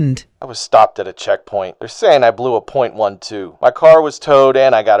happened? I was stopped at a checkpoint. They're saying I blew a .12. My car was towed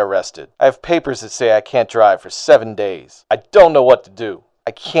and I got arrested. I have papers that say I can't drive for 7 days. I don't know what to do. I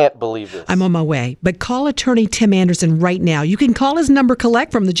can't believe this. I'm on my way, but call attorney Tim Anderson right now. You can call his number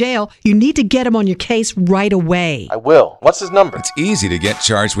collect from the jail. You need to get him on your case right away. I will. What's his number? It's easy to get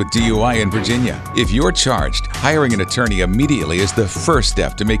charged with DUI in Virginia. If you're charged, hiring an attorney immediately is the first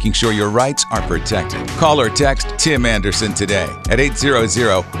step to making sure your rights are protected. Call or text Tim Anderson today at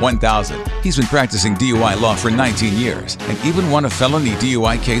 800-1000. He's been practicing DUI law for 19 years and even won a felony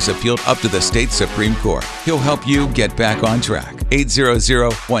DUI case appealed up to the state Supreme Court. He'll help you get back on track. 800-1000.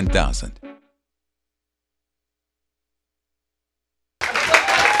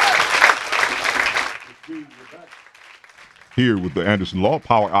 Here with the Anderson Law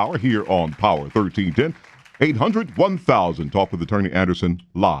Power Hour here on Power 1310. 800-1000. Talk with Attorney Anderson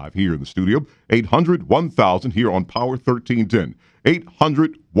live here in the studio. 800-1000 here on Power 1310.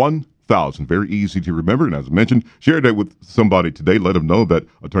 800-1000. Very easy to remember. And as I mentioned, share that with somebody today. Let them know that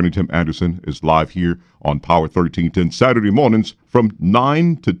Attorney Tim Anderson is live here on Power 1310 Saturday mornings from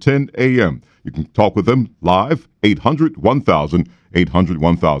 9 to 10 a.m. You can talk with them live. 800-1000.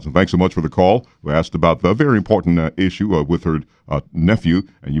 800-1000. Thanks so much for the call. We asked about the very important issue with her nephew,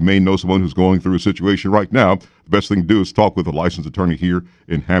 and you may know someone who's going through a situation right now. The best thing to do is talk with a licensed attorney here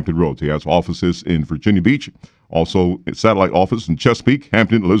in Hampton Roads. He has offices in Virginia Beach, also a satellite office in Chesapeake,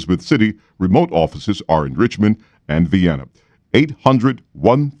 Hampton, Elizabeth City. Remote offices are in Richmond and Vienna.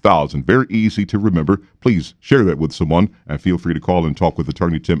 800-1000. Very easy to remember. Please share that with someone, and feel free to call and talk with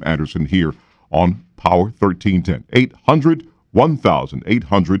Attorney Tim Anderson here on Power 1310. 800-1000.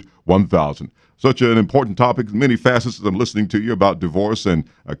 800-1000. Such an important topic, many facets. I'm listening to you about divorce and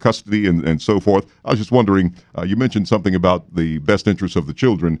custody and so forth. I was just wondering, you mentioned something about the best interests of the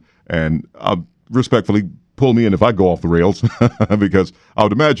children, and respectfully, pull me in if I go off the rails, because I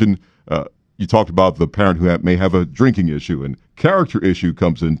would imagine you talked about the parent who may have a drinking issue, and character issue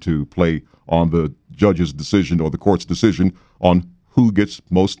comes into play on the judge's decision or the court's decision on who gets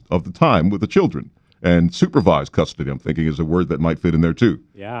most of the time with the children. And supervised custody, I'm thinking, is a word that might fit in there too.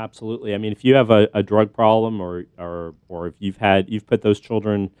 Yeah, absolutely. I mean, if you have a drug problem, or if you've put those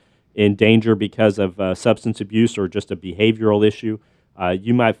children in danger because of substance abuse or just a behavioral issue,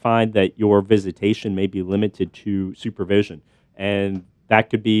 you might find that your visitation may be limited to supervision, and that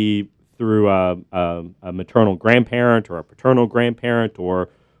could be through a maternal grandparent or a paternal grandparent or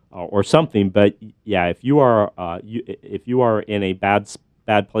something. But yeah, if you are in a bad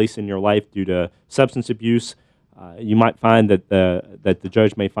place in your life due to substance abuse, you might find that the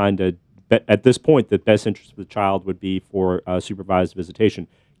judge may find at this point the best interest of the child would be for supervised visitation.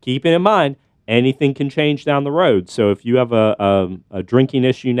 Keeping in mind, anything can change down the road. So if you have a drinking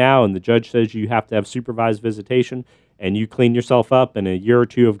issue now and the judge says you have to have supervised visitation and you clean yourself up and a year or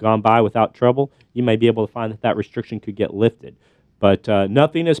two have gone by without trouble, you may be able to find that restriction could get lifted. But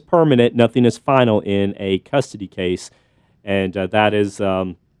nothing is permanent, nothing is final in a custody case. And that is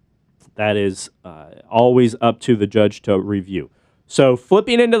always up to the judge to review. So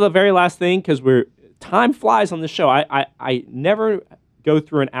flipping into the very last thing, because time flies on this show. I never go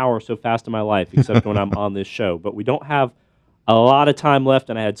through an hour so fast in my life, except when I'm on this show. But we don't have a lot of time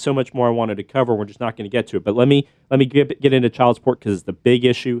left, and I had so much more I wanted to cover. We're just not going to get to it. But let me get into child support, because it's the big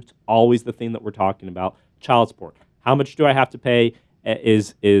issue. It's always the thing that we're talking about. Child support. How much do I have to pay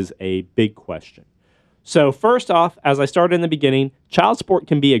is a big question. So first off, as I started in the beginning, child support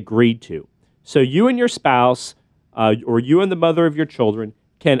can be agreed to. So you and your spouse or you and the mother of your children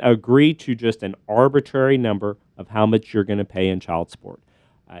can agree to just an arbitrary number of how much you're going to pay in child support.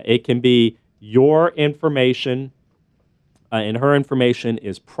 It can be your information, and her information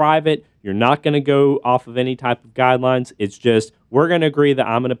is private. You're not going to go off of any type of guidelines. It's just, we're going to agree that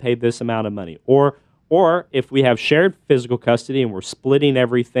I'm going to pay this amount of money. Or if we have shared physical custody and we're splitting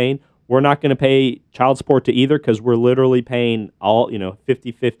everything, we're not going to pay child support to either, because we're literally paying all,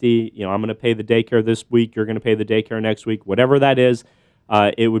 50-50. I'm going to pay the daycare this week. You're going to pay the daycare next week. Whatever that is,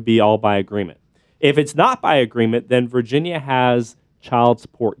 it would be all by agreement. If it's not by agreement, then Virginia has child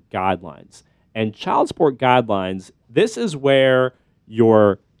support guidelines. And child support guidelines, this is where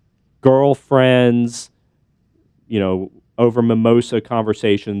your girlfriends, over mimosa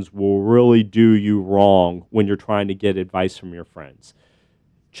conversations will really do you wrong when you're trying to get advice from your friends.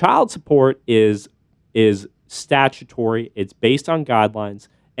 Child support is statutory, it's based on guidelines,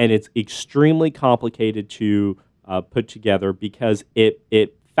 and it's extremely complicated to put together because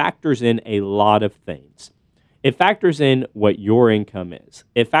it factors in a lot of things. It factors in what your income is.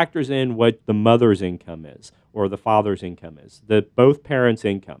 It factors in what the mother's income is or the father's income is, both parents'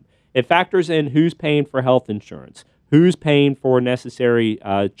 income. It factors in who's paying for health insurance, who's paying for necessary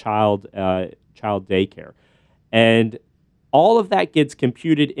child daycare. And all of that gets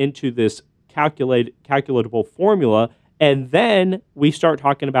computed into this calculatable formula, and then we start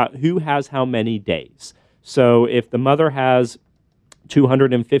talking about who has how many days. So if the mother has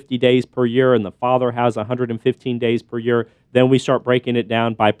 250 days per year and the father has 115 days per year, then we start breaking it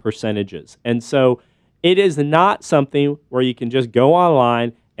down by percentages. And so it is not something where you can just go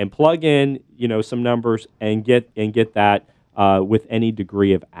online and plug in, some numbers and get that with any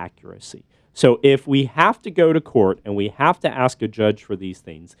degree of accuracy. So if we have to go to court and we have to ask a judge for these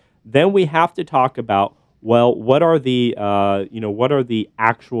things, then we have to talk about, well, what are the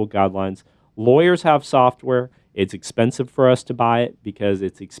actual guidelines? Lawyers have software. It's expensive for us to buy it because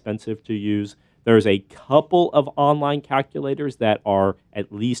it's expensive to use. There's a couple of online calculators that are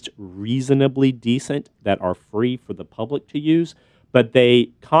at least reasonably decent that are free for the public to use, but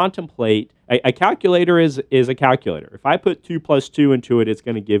they contemplate a calculator is a calculator. If I put 2 + 2 into it, it's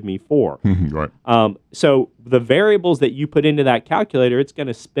going to give me 4. Right. So the variables that you put into that calculator, it's going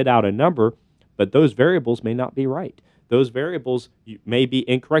to spit out a number, but those variables may not be right. Those variables may be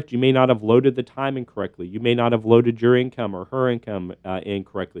incorrect. You may not have loaded the time incorrectly. You may not have loaded your income or her income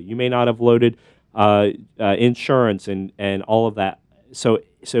incorrectly. You may not have loaded insurance and all of that. So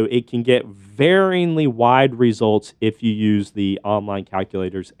it can get varyingly wide results if you use the online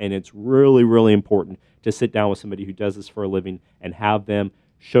calculators, and it's really, really important to sit down with somebody who does this for a living and have them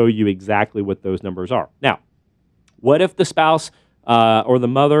show you exactly what those numbers are. Now, what if the spouse or the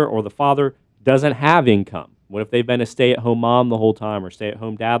mother or the father doesn't have income? What if they've been a stay-at-home mom the whole time or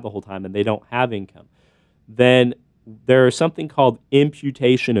stay-at-home dad the whole time and they don't have income? Then there is something called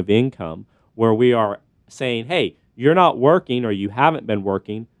imputation of income, where we are saying, hey, you're not working or you haven't been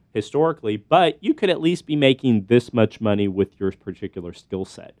working historically, but you could at least be making this much money with your particular skill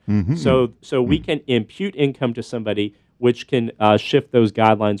set. Mm-hmm. So we can impute income to somebody, which can shift those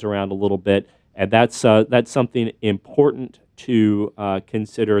guidelines around a little bit, and that's something important to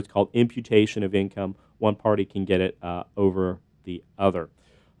consider. It's called imputation of income. One party can get it over the other.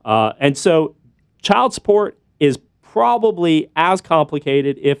 And so child support is probably as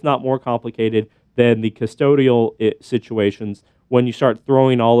complicated, if not more complicated, than the custodial situations when you start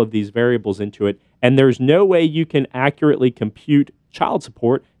throwing all of these variables into it. And there's no way you can accurately compute child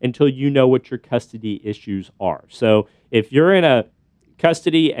support until you know what your custody issues are. So if you're in a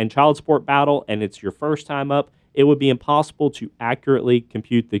custody and child support battle and it's your first time up, it would be impossible to accurately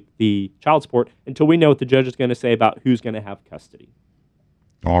compute the child support until we know what the judge is going to say about who's going to have custody.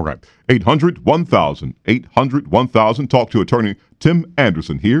 All right. 800-1000. 800-1000. Talk to attorney Tim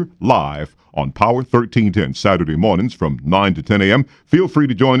Anderson here live on Power 1310 Saturday mornings from 9 to 10 a.m. Feel free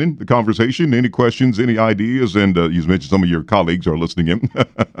to join in the conversation. Any questions, any ideas, and you mentioned some of your colleagues are listening in.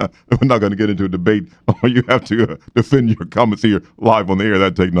 We're not going to get into a debate. You have to defend your comments here live on the air.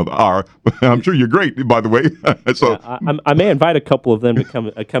 That'd take another hour. I'm sure you're great, by the way. So yeah, I may invite a couple of them to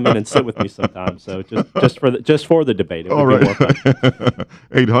come in and sit with me sometime. So just for the debate, it would be more fun.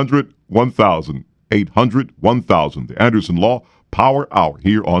 800-1000. 800-1000. The Anderson Law Power Hour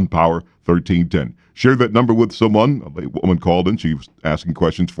here on Power 1310. Share that number with someone. A woman called in. She was asking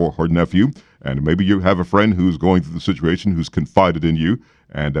questions for her nephew. And maybe you have a friend who's going through the situation, who's confided in you.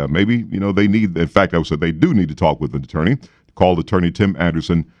 And maybe, they need, in fact, I would say they do need to talk with an attorney. Call attorney Tim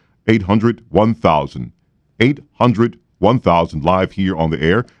Anderson, 800-1000. 800-1000, live here on the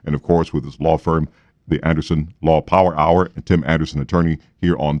air. And, of course, with his law firm, the Anderson Law Power Hour, and Tim Anderson, attorney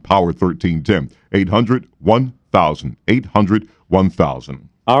here on Power 1310. 800-1000. 1000. 800 1000.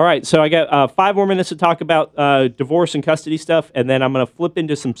 All right, so I got 5 more minutes to talk about divorce and custody stuff, and then I'm going to flip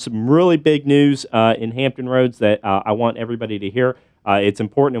into some really big news in Hampton Roads that I want everybody to hear. It's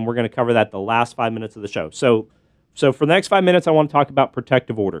important, and we're going to cover that the last 5 minutes of the show. So for the next 5 minutes, I want to talk about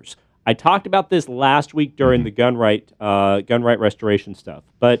protective orders. I talked about this last week during the gun right restoration stuff,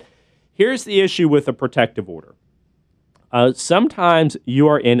 but here's the issue with a protective order. Sometimes you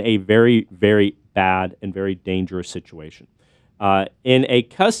are in a very, very bad and very dangerous situation. In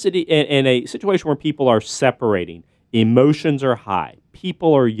a situation where people are separating, emotions are high,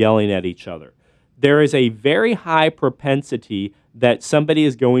 people are yelling at each other, there is a very high propensity that somebody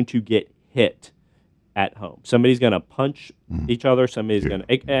is going to get hit at home. Somebody's going to punch each other. Somebody's going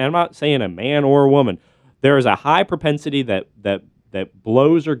to, and I'm not saying a man or a woman. There is a high propensity that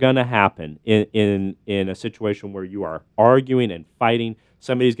blows are going to happen in a situation where you are arguing and fighting.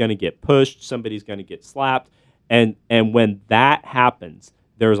 Somebody's going to get pushed. Somebody's going to get slapped. And when that happens,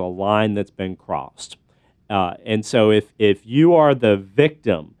 there's a line that's been crossed. And so if you are the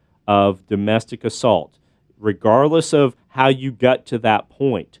victim of domestic assault, regardless of how you got to that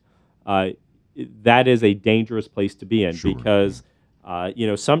point, that is a dangerous place to be in because,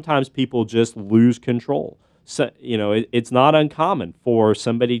 sometimes people just lose control. So, it's not uncommon for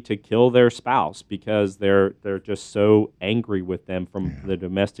somebody to kill their spouse because they're just so angry with them from the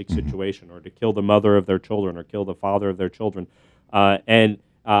domestic situation, or to kill the mother of their children, or kill the father of their children. And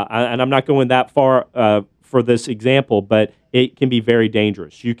I'm not going that far for this example, but it can be very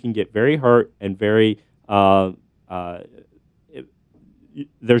dangerous. You can get very hurt and very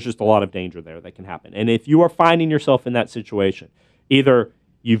there's just a lot of danger there that can happen. And if you are finding yourself in that situation, either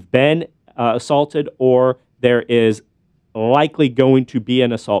you've been assaulted or there is likely going to be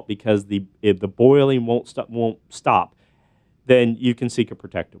an assault because if the boiling won't stop, then you can seek a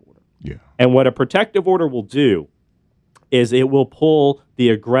protective order. Yeah. And what a protective order will do is it will pull the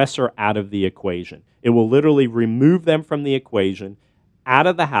aggressor out of the equation. It will literally remove them from the equation, out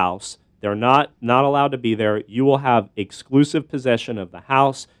of the house. They're not allowed to be there. You will have exclusive possession of the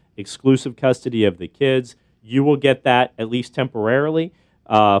house, exclusive custody of the kids. You will get that at least temporarily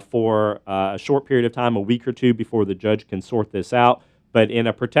for a short period of time, a week or two, before the judge can sort this out. But in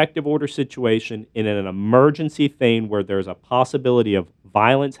a protective order situation, in an emergency thing where there's a possibility of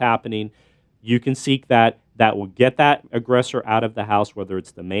violence happening, you can seek that. That will get that aggressor out of the house, whether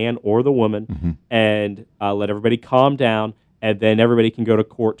it's the man or the woman, and let everybody calm down. And then everybody can go to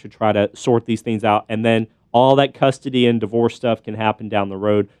court to try to sort these things out. And then all that custody and divorce stuff can happen down the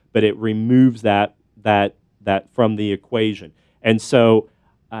road, but it removes that from the equation. And so,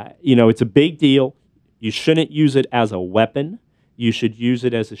 it's a big deal. You shouldn't use it as a weapon. You should use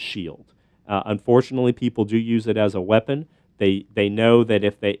it as a shield. Unfortunately, people do use it as a weapon. They know that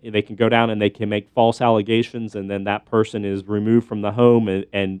if they can go down and they can make false allegations, and then that person is removed from the home,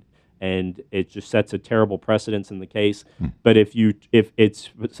 and it just sets a terrible precedence in the case. But if it's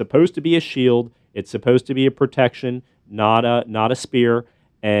supposed to be a shield, it's supposed to be a protection, not a spear.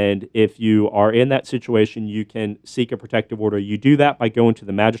 And if you are in that situation, you can seek a protective order. You do that by going to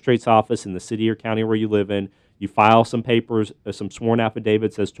the magistrate's office in the city or county where you live in. You file some papers, some sworn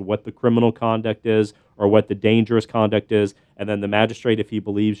affidavits as to what the criminal conduct is or what the dangerous conduct is, and then the magistrate, if he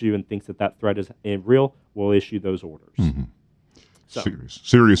believes you and thinks that threat is real, will issue those orders. So.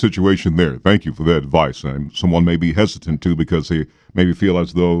 Serious situation there. Thank you for that advice. And someone may be hesitant to because they maybe feel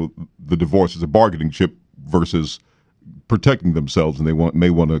as though the divorce is a bargaining chip versus protecting themselves, and they may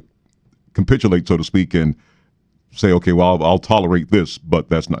want to capitulate, so to speak, and say, okay, well, I'll tolerate this, but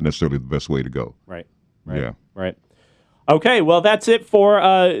that's not necessarily the best way to go. Right. Yeah. Right. Okay, well, that's it for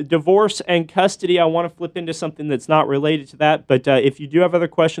divorce and custody. I want to flip into something that's not related to that, but if you do have other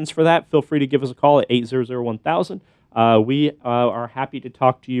questions for that, feel free to give us a call at 800-1000. We are happy to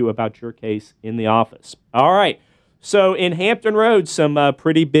talk to you about your case in the office. All right, so in Hampton Roads, some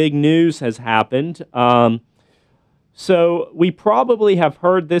pretty big news has happened. So we probably have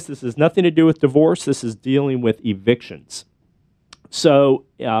heard this. This has nothing to do with divorce. This is dealing with evictions. So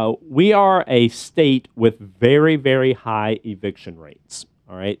we are a state with very, very high eviction rates.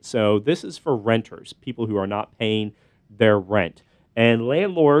 All right. So this is for renters, people who are not paying their rent. And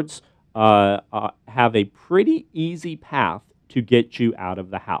landlords have a pretty easy path to get you out of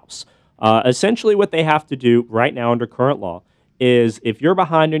the house. Essentially what they have to do right now under current law is if you're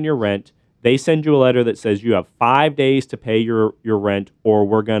behind on your rent, they send you a letter that says you have 5 days to pay your rent or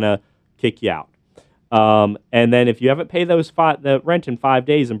we're going to kick you out. And then if you haven't paid the rent in 5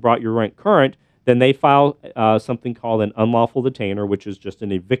 days and brought your rent current, then they file something called an unlawful detainer, which is just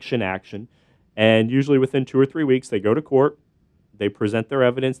an eviction action. And usually within 2 or 3 weeks, they go to court. They present their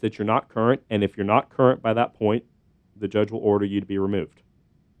evidence that you're not current, and if you're not current by that point, the judge will order you to be removed.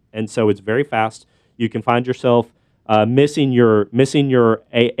 And so it's very fast. You can find yourself missing your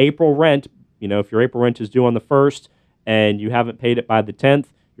April rent. If your April rent is due on the 1st and you haven't paid it by the 10th,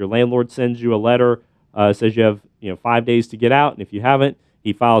 your landlord sends you a letter, says you have 5 days to get out, and if you haven't,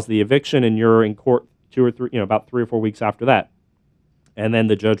 he files the eviction, and you're in court about 3 or 4 weeks after that. And then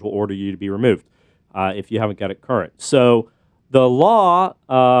the judge will order you to be removed if you haven't got it current. So the law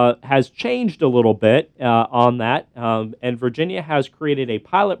has changed a little bit on that, and Virginia has created a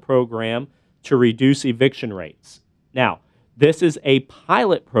pilot program to reduce eviction rates. Now, this is a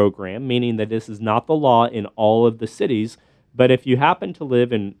pilot program, meaning that this is not the law in all of the cities, but if you happen to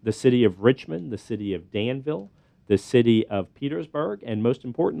live in the city of Richmond, the city of Danville, the city of Petersburg, and most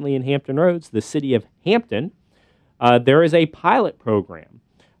importantly in Hampton Roads, the city of Hampton, there is a pilot program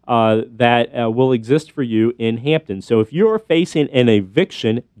that will exist for you in Hampton. So if you're facing an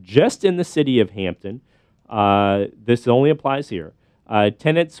eviction just in the city of Hampton, this only applies here.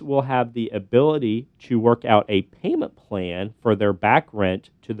 Tenants will have the ability to work out a payment plan for their back rent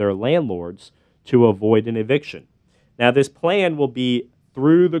to their landlords to avoid an eviction. Now, this plan will be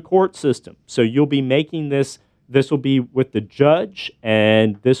through the court system. So you'll be making this will be with the judge,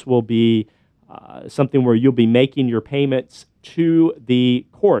 and this will be something where you'll be making your payments to the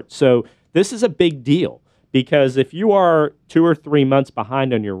court. So this is a big deal, because if you are 2 or 3 months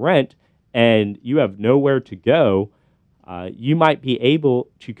behind on your rent and you have nowhere to go, you might be able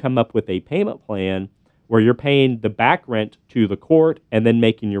to come up with a payment plan where you're paying the back rent to the court and then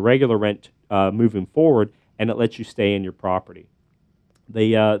making your regular rent moving forward, and it lets you stay in your property.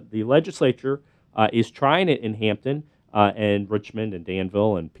 The legislature is trying it in Hampton and Richmond and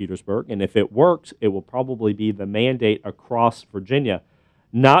Danville and Petersburg, and if it works, it will probably be the mandate across Virginia.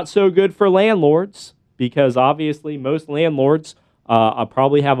 Not so good for landlords, because obviously most landlords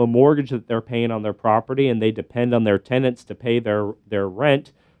probably have a mortgage that they're paying on their property, and they depend on their tenants to pay their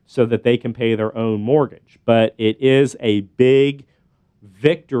rent so that they can pay their own mortgage. But it is a big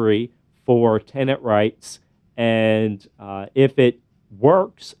victory for tenant rights, and if it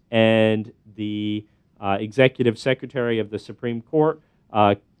works and the executive secretary of the Supreme Court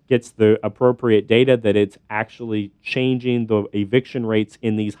gets the appropriate data that it's actually changing the eviction rates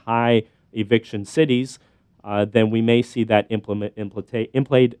in these high eviction cities, then we may see that implemented. I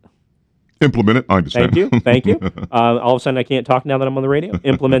understand. Thank you. All of a sudden, I can't talk now that I'm on the radio.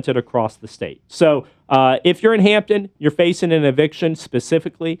 Implemented across the state. So if you're in Hampton, you're facing an eviction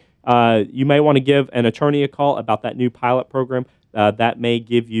specifically, you may want to give an attorney a call about that new pilot program. That may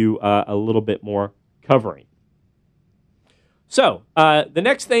give you a little bit more covering. So the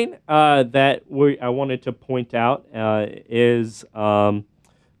next thing that I wanted to point out is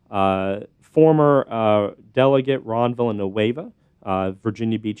former Delegate Ron Villanueva,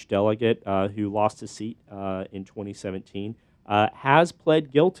 Virginia Beach delegate who lost his seat in 2017, has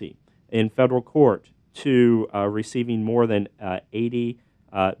pled guilty in federal court to receiving more than $80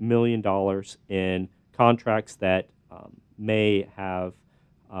 million in contracts that may have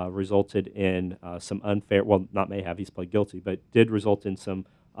resulted in some unfair, well, not may have, he's pled guilty, but did result in some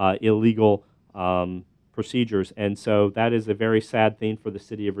illegal procedures. And so that is a very sad thing for the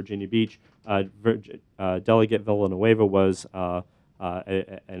city of Virginia Beach. Delegate Villanueva was an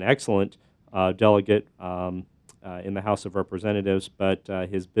excellent delegate in the House of Representatives, but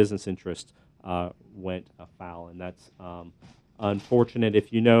his business interest went afoul, and that's unfortunate.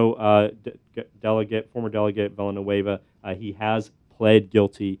 If you know former Delegate Villanueva, he has pled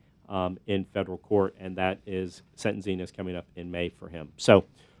guilty in federal court, and sentencing is coming up in May for him. So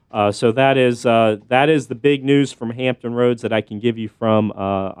that is the big news from Hampton Roads that I can give you from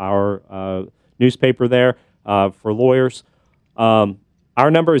our newspaper there for lawyers. Our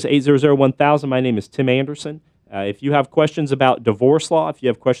number is 800-1000. My name is Tim Anderson. If you have questions about divorce law, if you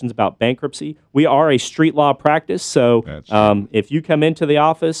have questions about bankruptcy, we are a street law practice. So if you come into the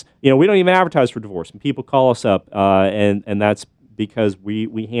office, we don't even advertise for divorce, and people call us up, and that's because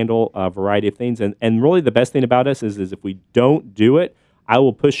we handle a variety of things. And really the best thing about us is if we don't do it, I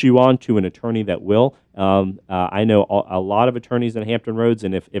will push you on to an attorney that will. I know a lot of attorneys in Hampton Roads,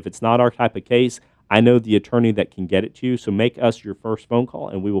 and if it's not our type of case, I know the attorney that can get it to you. So make us your first phone call,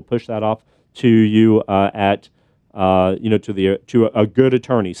 and we will push that off to you to a good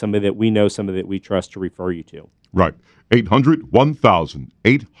attorney, somebody that we know, somebody that we trust to refer you to. Right. 800-1000.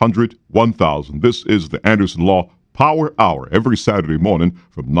 800-1000. This is the Anderson Law Power Hour every Saturday morning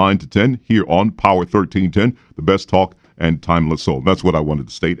from 9 to 10 here on Power 1310, the best talk and timeless soul. That's what I wanted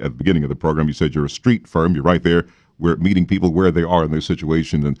to state at the beginning of the program. You said you're a street firm. You're right there meeting people where they are in their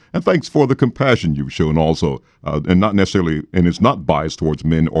situation. And thanks for the compassion you've shown also, and not necessarily, and it's not biased towards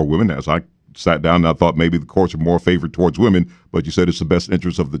men or women. As I sat down and I thought maybe the courts are more favored towards women, but you said it's the best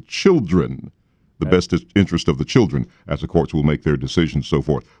interest of the children. The best interest of the children as the courts will make their decisions, so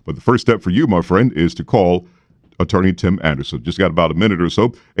forth. But the first step for you, my friend, is to call Attorney Tim Anderson. Just got about a minute or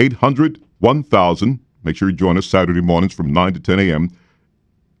so. 800-1000. Make sure you join us Saturday mornings from 9 to 10 a.m.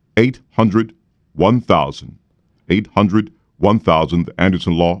 800-1000. 800-1000. The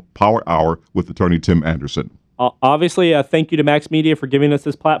Anderson Law Power Hour with Attorney Tim Anderson. Obviously, thank you to Max Media for giving us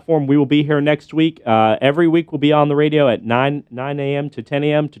this platform. We will be here next week. Every week we'll be on the radio at 9 a.m. to 10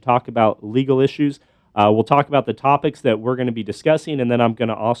 a.m. to talk about legal issues. We'll talk about the topics that we're going to be discussing, and then I'm going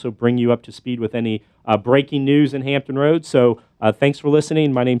to also bring you up to speed with any breaking news in Hampton Roads. So thanks for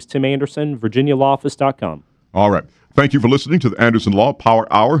listening. My name's Tim Anderson, VirginiaLawOffice.com. All right. Thank you for listening to the Anderson Law Power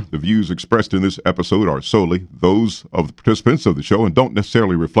Hour. The views expressed in this episode are solely those of the participants of the show and don't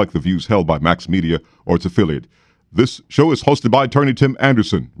necessarily reflect the views held by Max Media or its affiliate. This show is hosted by Attorney Tim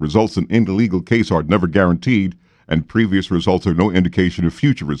Anderson. Results in any legal case are never guaranteed, and previous results are no indication of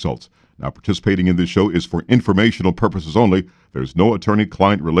future results. Now, participating in this show is for informational purposes only. There's no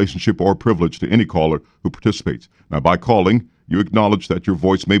attorney-client relationship or privilege to any caller who participates. Now, by calling, you acknowledge that your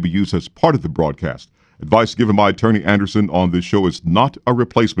voice may be used as part of the broadcast. Advice given by Attorney Anderson on this show is not a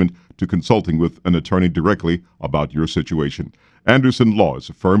replacement to consulting with an attorney directly about your situation. Anderson Law is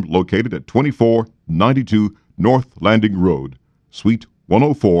a firm located at 2492 North Landing Road, Suite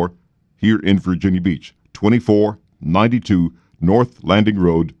 104, here in Virginia Beach. 2492 North Landing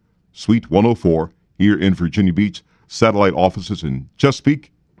Road, Suite 104, here in Virginia Beach. Satellite offices in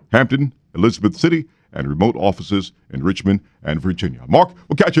Chesapeake, Hampton, Elizabeth City, and remote offices in Richmond and Virginia. Mark,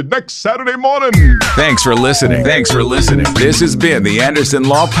 we'll catch you next Saturday morning. Thanks for listening. This has been the Anderson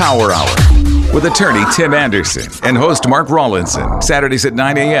Law Power Hour with attorney Tim Anderson and host Mark Rawlinson. Saturdays at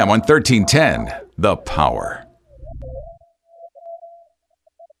 9 a.m. on 1310, The Power.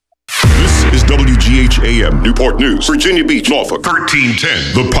 This is WGHAM Newport News, Virginia Beach, Norfolk,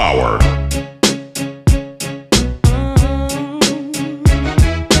 1310, The Power.